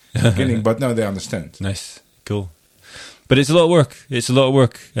angry in the beginning, but now they understand. Nice, cool. But it's a lot of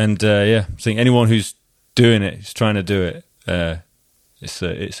work. And I think anyone who's doing it, who's trying to do it, it's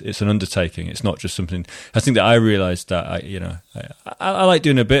an undertaking. It's not just something. I think that I realized that I like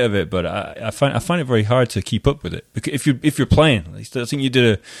doing a bit of it, but I find it very hard to keep up with it. Because if you're playing, at least I think you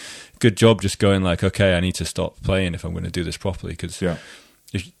did a good job just going like, okay, I need to stop playing if I'm going to do this properly. Because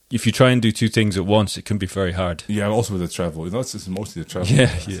if you try and do 2 things at once, it can be very hard. Yeah, also with the travel, it's mostly the travel.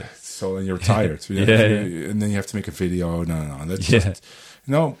 Yeah. So then you're tired. And then you have to make a video. No, that's just.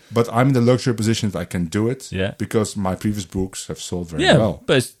 No, but I'm in the luxury position that I can do it because my previous books have sold very well.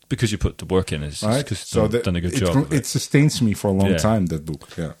 But it's because you put the work in. It's right? because you've done a good job. It sustains me for a long time, that book.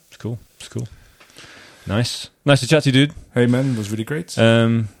 Yeah. It's cool. Nice to chat to you, dude. Hey, man, it was really great.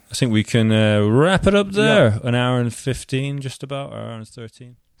 I think we can wrap it up there. An hour and 15, just about, or an hour and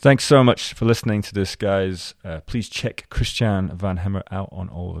 13. Thanks so much for listening to this, guys. Please check Christian van Hemert out on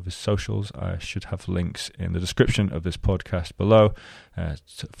all of his socials. I should have links in the description of this podcast below as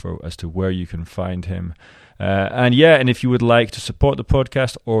to where you can find him. And if you would like to support the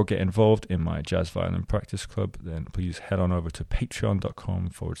podcast or get involved in my jazz violin practice club, then please head on over to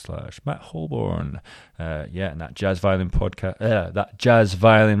patreon.com/Matt Holborn. And that jazz violin podcast, that jazz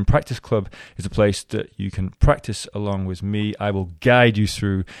violin practice club is a place that you can practice along with me. I will guide you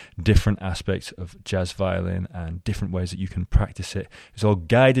through different aspects of jazz violin and different ways that you can practice it. It's all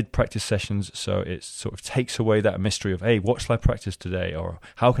guided practice sessions, so it sort of takes away that mystery of, hey, what shall I practice today? Or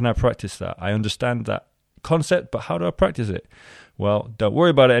how can I practice that? I understand that concept, but how do I practice it? Well, don't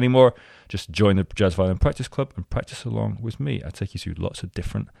worry about it anymore. Just join the Jazz Violin Practice Club and practice along with me. I take you through lots of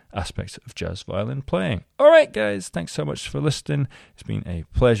different aspects of jazz violin playing. All right, guys, thanks so much for listening. It's been a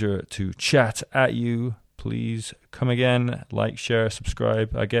pleasure to chat at you. Please come again, like, share,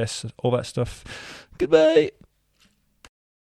 subscribe, I guess, all that stuff. Goodbye.